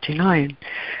 159,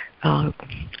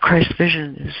 Christ's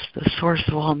vision is the source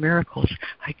of all miracles.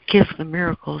 I give the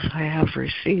miracles I have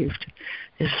received,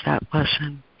 is that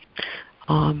lesson.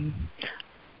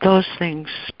 Those things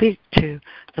speak to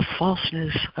the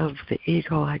falseness of the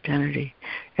ego identity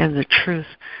and the truth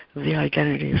of the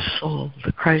identity of soul,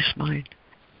 the Christ mind.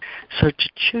 So to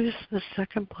choose the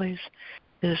second place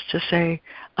is to say,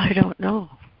 I don't know.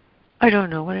 I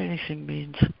don't know what anything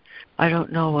means. I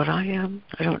don't know what I am.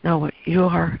 I don't know what you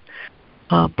are.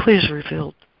 Please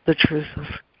reveal the truth of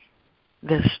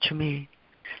this to me,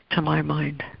 to my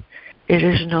mind. It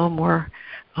is no more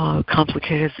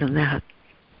complicated than that.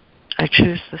 I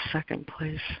choose the second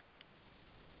place.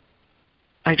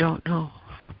 I don't know.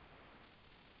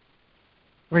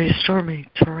 Restore me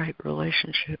to right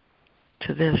relationship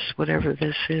to this, whatever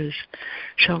this is.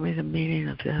 Show me the meaning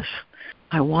of this.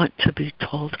 I want to be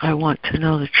told. I want to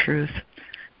know the truth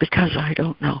because I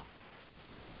don't know.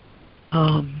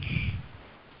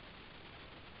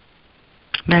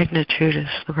 Magnitude is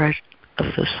the right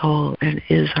of the soul and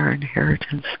is our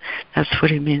inheritance. That's what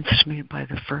he means to me by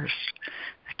the first.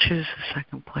 I choose the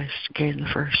second place to gain the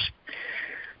first.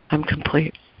 I'm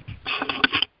complete.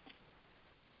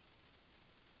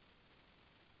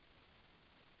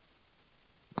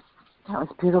 That was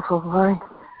beautiful, Lori.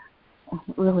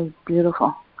 Really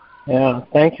beautiful. Yeah,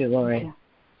 thank you, Lori. Thank you.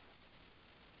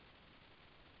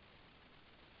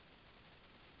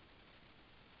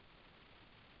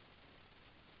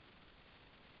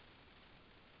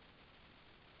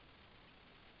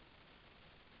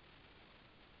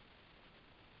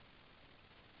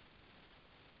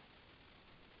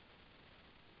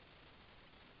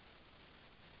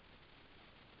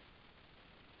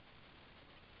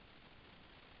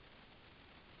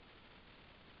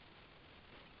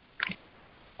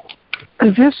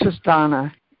 This is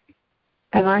Donna,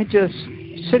 and I just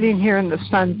sitting here in the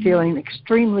sun feeling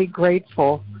extremely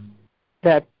grateful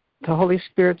that the Holy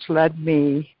Spirit's led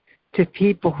me to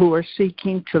people who are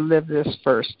seeking to live this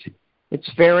first.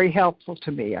 It's very helpful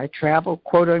to me. I travel,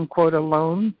 quote unquote,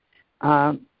 alone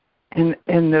in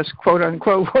this quote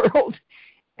unquote world,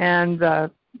 and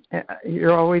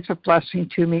you're always a blessing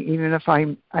to me, even if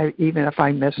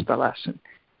I miss the lesson.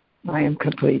 I am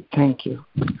complete. Thank you.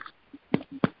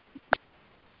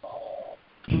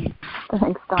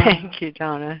 Thanks, Donna. Thank you,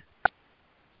 Donna.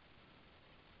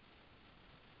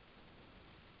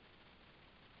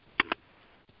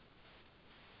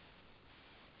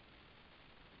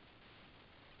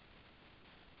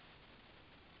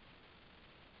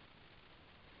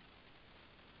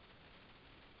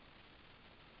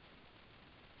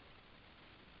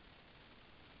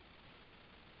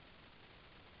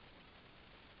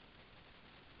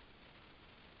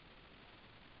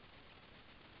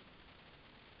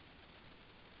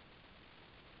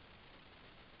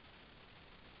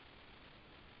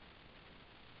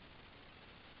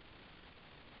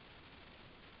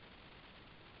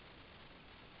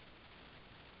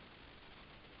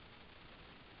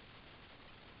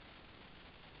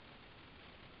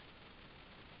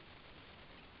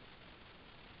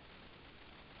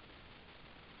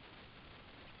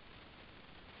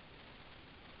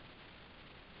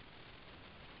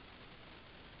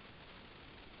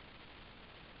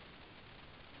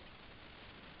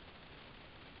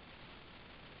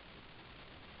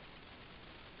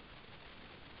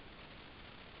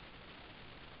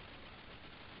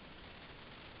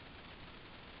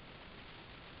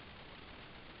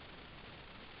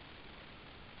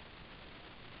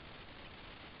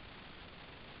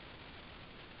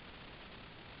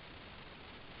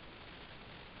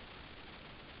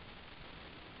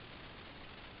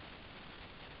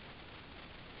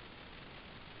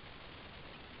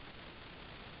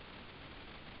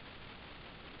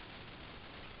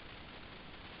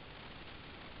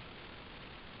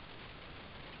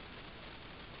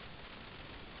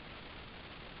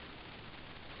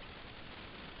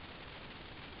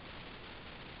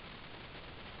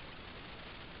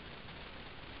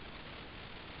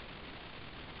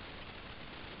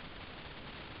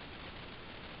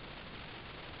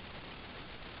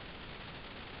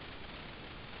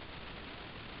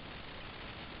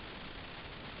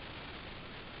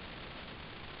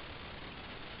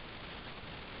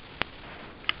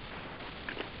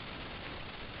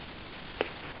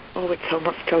 Oh, it's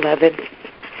almost 11.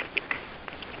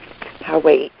 I'll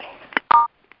wait.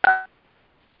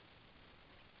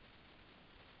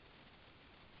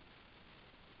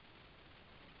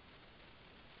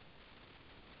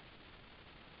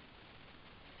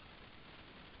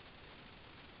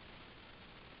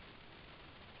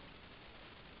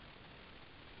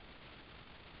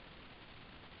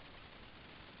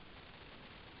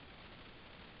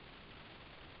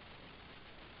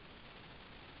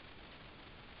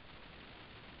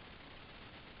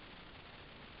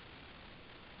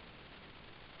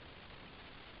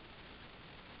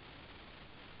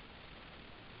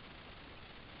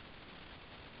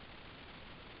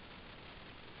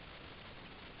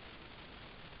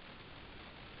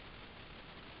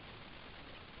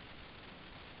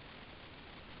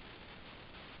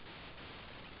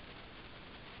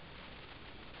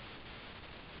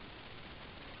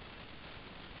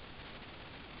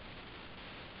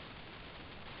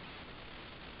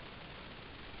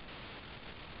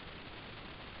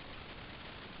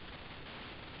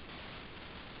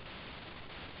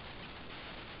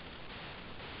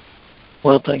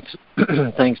 Well, thanks.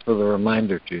 Thanks for the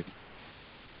reminder, Judy.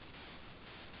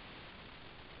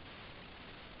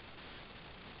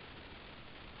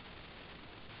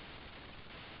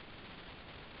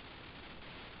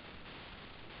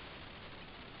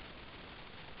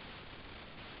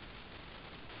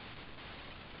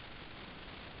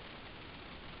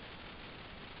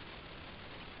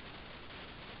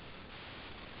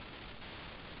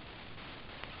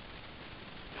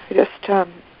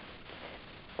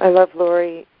 I love,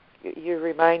 Lori, you're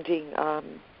reminding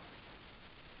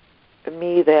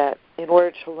me that in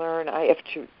order to learn, I have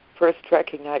to first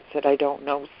recognize that I don't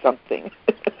know something.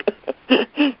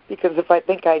 Because if I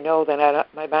think I know, then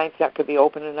my mind's not going to be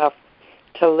open enough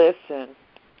to listen,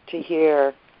 to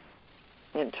hear,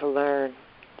 and to learn.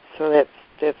 So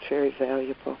that's very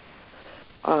valuable.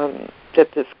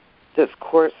 That this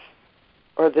course,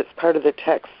 or this part of the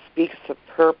text, speaks of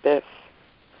purpose,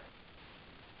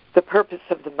 the purpose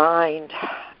of the mind,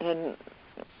 and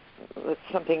it's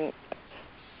something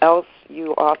else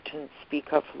you often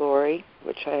speak of, Lori,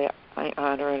 which I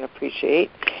honor and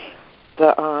appreciate.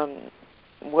 The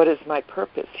what is my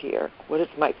purpose here? What is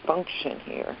my function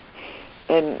here?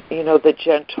 And, the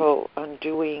gentle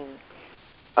undoing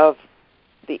of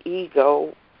the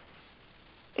ego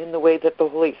in the way that the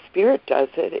Holy Spirit does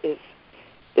it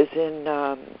is in,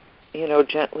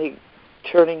 gently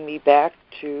turning me back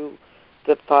to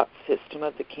the thought system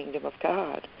of the kingdom of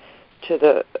God, to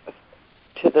the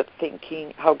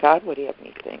thinking how God would have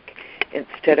me think,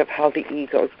 instead of how the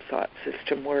ego's thought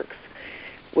system works,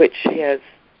 which has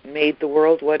made the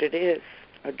world what it is,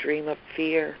 a dream of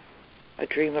fear, a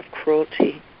dream of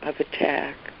cruelty, of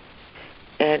attack,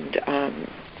 and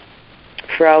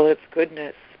for all its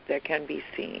goodness that can be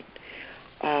seen,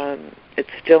 it's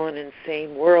still an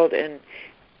insane world, and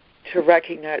to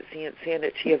recognize the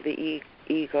insanity of the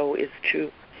ego is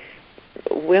to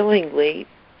willingly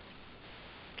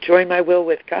join my will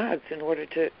with God's in order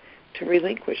to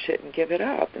relinquish it and give it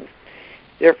up, and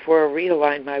therefore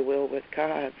realign my will with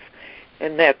God's.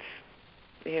 And that's,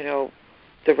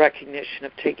 the recognition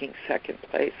of taking second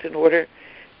place in order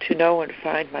to know and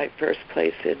find my first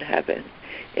place in heaven,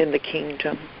 in the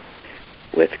kingdom,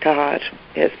 with God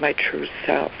as my true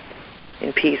self,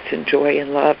 in peace and joy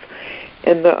and love.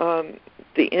 And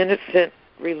the innocent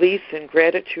release and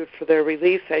gratitude for their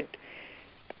release, I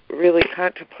really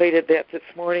contemplated that this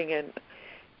morning,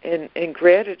 and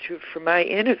gratitude for my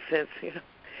innocence,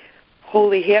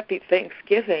 holy, happy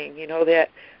Thanksgiving, that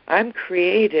I'm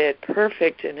created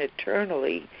perfect and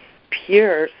eternally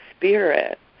pure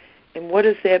spirit. And what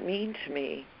does that mean to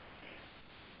me?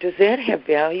 Does that have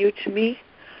value to me?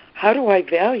 How do I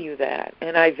value that?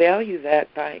 And I value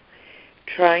that by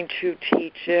trying to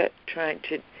teach it, trying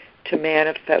to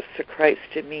manifest the Christ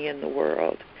in me in the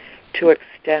world, to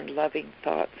extend loving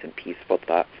thoughts and peaceful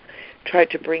thoughts, try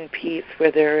to bring peace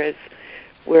where there is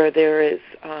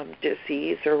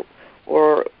disease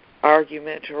or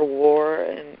argument or war,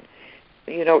 and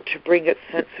to bring a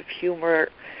sense of humor.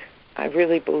 I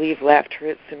really believe laughter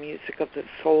is the music of the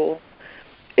soul.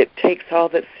 It takes all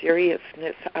the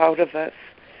seriousness out of us,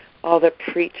 all the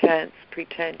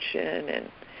pretension,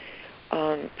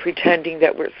 and pretending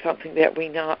that we're something that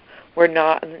we're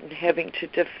not, and having to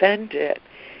defend it.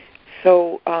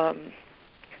 So,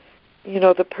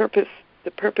 the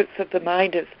purpose of the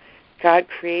mind is God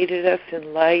created us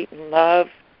in light and love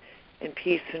and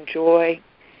peace and joy,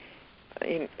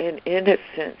 in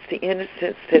innocence, the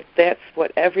innocence that's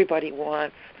what everybody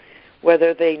wants,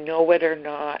 whether they know it or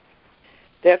not.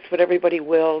 That's what everybody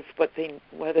wills,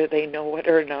 whether they know it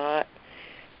or not.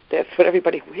 That's what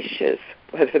everybody wishes,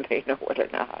 whether they know it or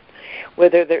not.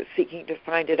 Whether they're seeking to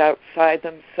find it outside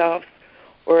themselves,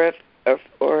 or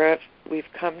if we've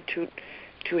come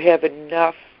to have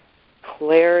enough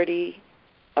clarity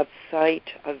of sight,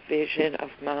 of vision, of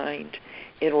mind,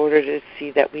 in order to see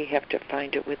that we have to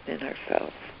find it within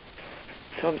ourselves.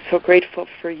 So I'm so grateful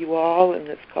for you all in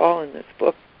this call, in this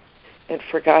book, and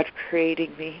for God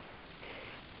creating me,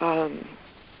 and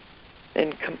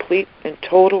complete and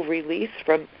total release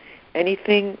from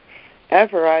anything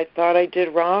ever I thought I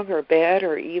did wrong or bad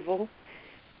or evil,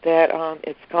 that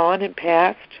it's gone and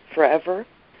passed forever.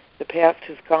 The past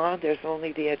is gone. There's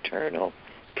only the eternal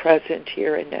present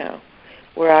here and now,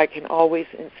 where I can always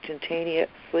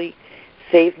instantaneously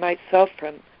save myself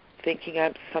from thinking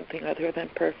I'm something other than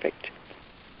perfect.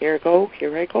 Here I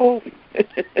go.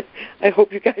 I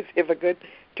hope you guys have a good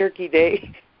turkey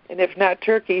day. And if not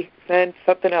turkey, then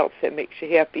something else that makes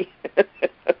you happy.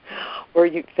 Or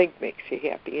you think makes you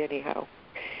happy anyhow.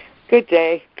 Good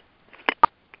day.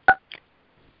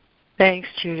 Thanks,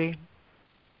 Judy.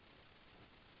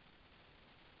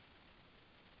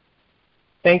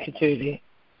 Thank you, Judy.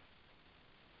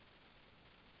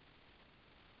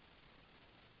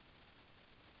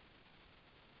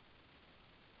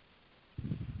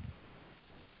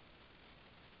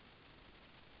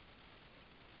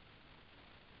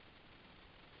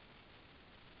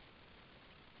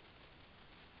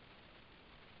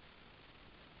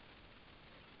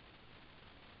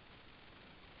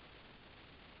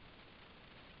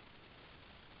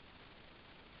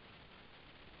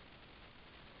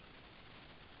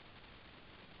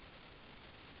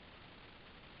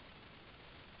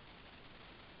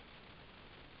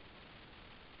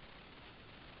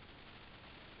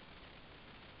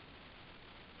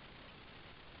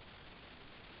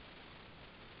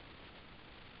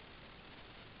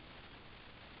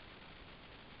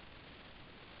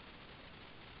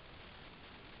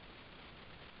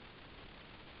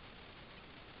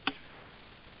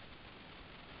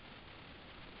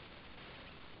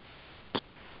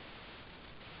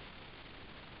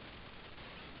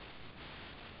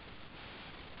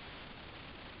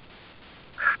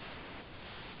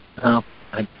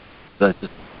 I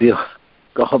just feel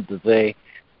called to say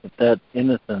that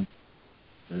innocence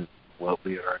is what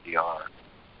we already are.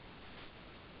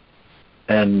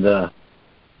 And,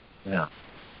 yeah.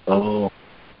 So,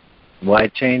 why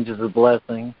change is a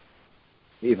blessing,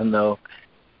 even though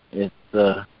it's,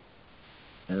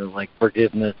 like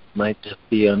forgiveness might just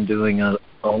be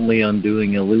only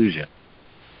undoing illusion.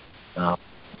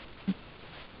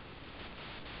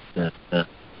 That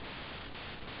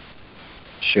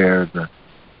share the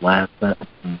last sentence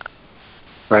and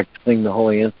practicing the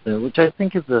holy instant, which I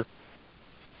think is a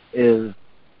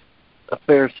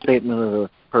fair statement of the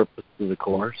purpose of the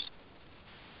Course,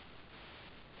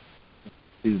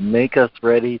 to make us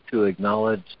ready to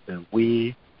acknowledge that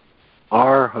we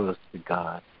are host to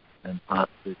God and hostage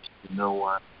to no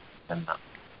one and nothing.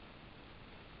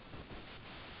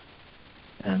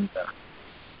 And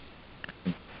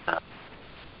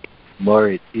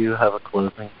Lori, do you have a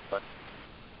closing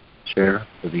share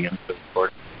for the end of the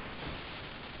Course?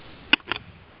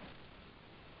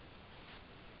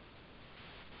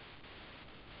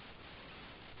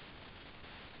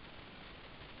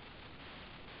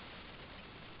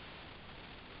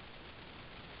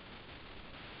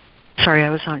 Sorry, I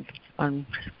was on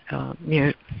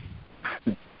mute.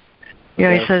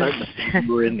 Yeah, he says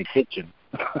you were in the kitchen.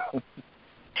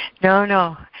 No,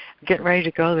 I'm getting ready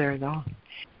to go there though.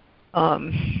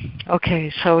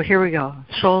 Okay, so here we go.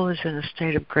 Soul is in a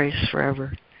state of grace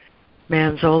forever.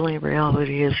 Man's only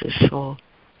reality is his soul.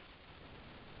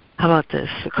 How about this?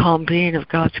 The calm being of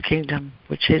God's kingdom,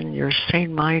 which in your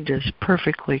sane mind is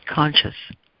perfectly conscious,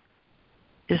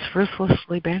 is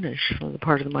ruthlessly banished from the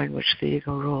part of the mind which the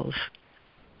ego rules.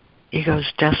 Ego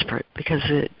is desperate because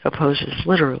it opposes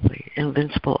literally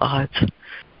invincible odds,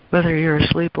 whether you're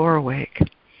asleep or awake.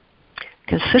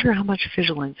 Consider how much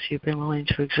vigilance you've been willing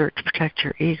to exert to protect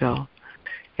your ego,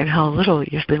 and how little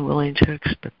you've been willing to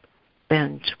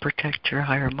expend to protect your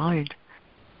higher mind.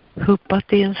 Who but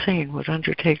the insane would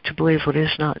undertake to believe what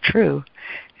is not true,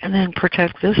 and then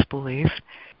protect this belief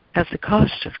at the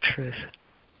cost of truth?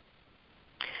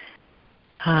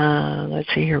 Let's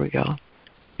see, here we go.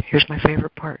 Here's my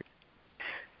favorite part.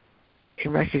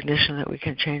 In recognition that we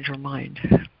can change our mind.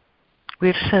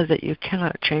 We've said that you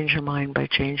cannot change your mind by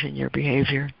changing your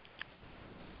behavior.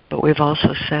 But we've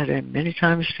also said, and many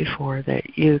times before,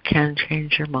 that you can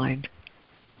change your mind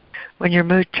when your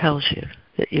mood tells you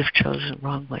that you've chosen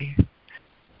wrongly.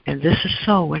 And this is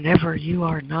so whenever you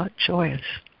are not joyous.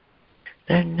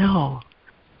 Then no,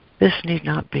 this need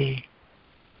not be.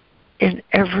 In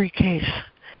every case,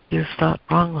 you've thought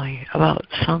wrongly about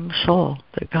some soul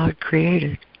that God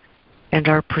created, and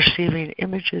are perceiving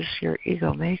images your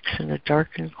ego makes in a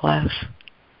darkened glass.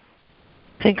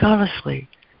 Think honestly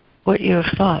what you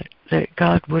have thought that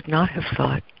God would not have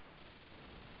thought,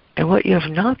 and what you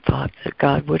have not thought that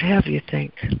God would have you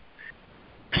think.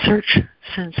 Search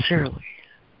sincerely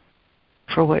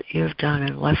for what you have done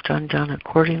and left undone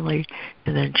accordingly,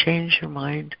 and then change your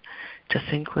mind to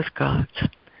think with God's.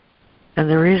 And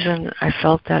the reason I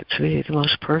felt that to be the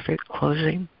most perfect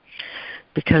closing,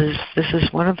 because this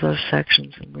is one of those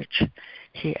sections in which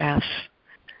he asks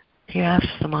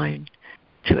the mind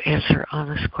to answer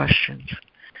honest questions.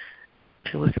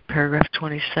 If you look at paragraph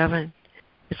 27,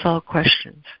 it's all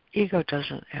questions. Ego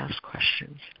doesn't ask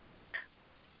questions,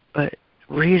 but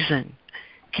reason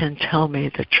can tell me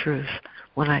the truth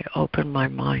when I open my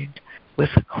mind with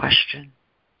a question.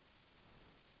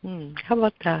 How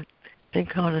about that?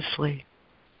 Think honestly.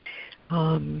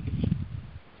 And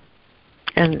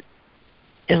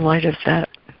in light of that,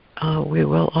 we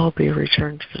will all be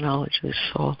returned to the knowledge of the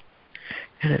soul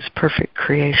and its perfect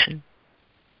creation.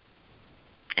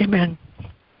 Amen.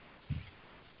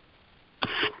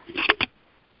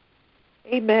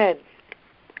 Amen.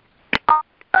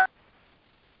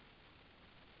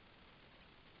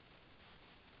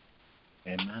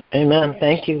 Amen. Amen.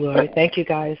 Thank you, Lori. Thank you,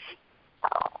 guys.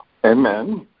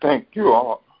 Amen. Thank you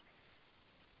all.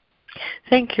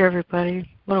 Thank you, everybody.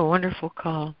 What a wonderful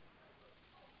call.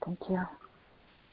 Thank you.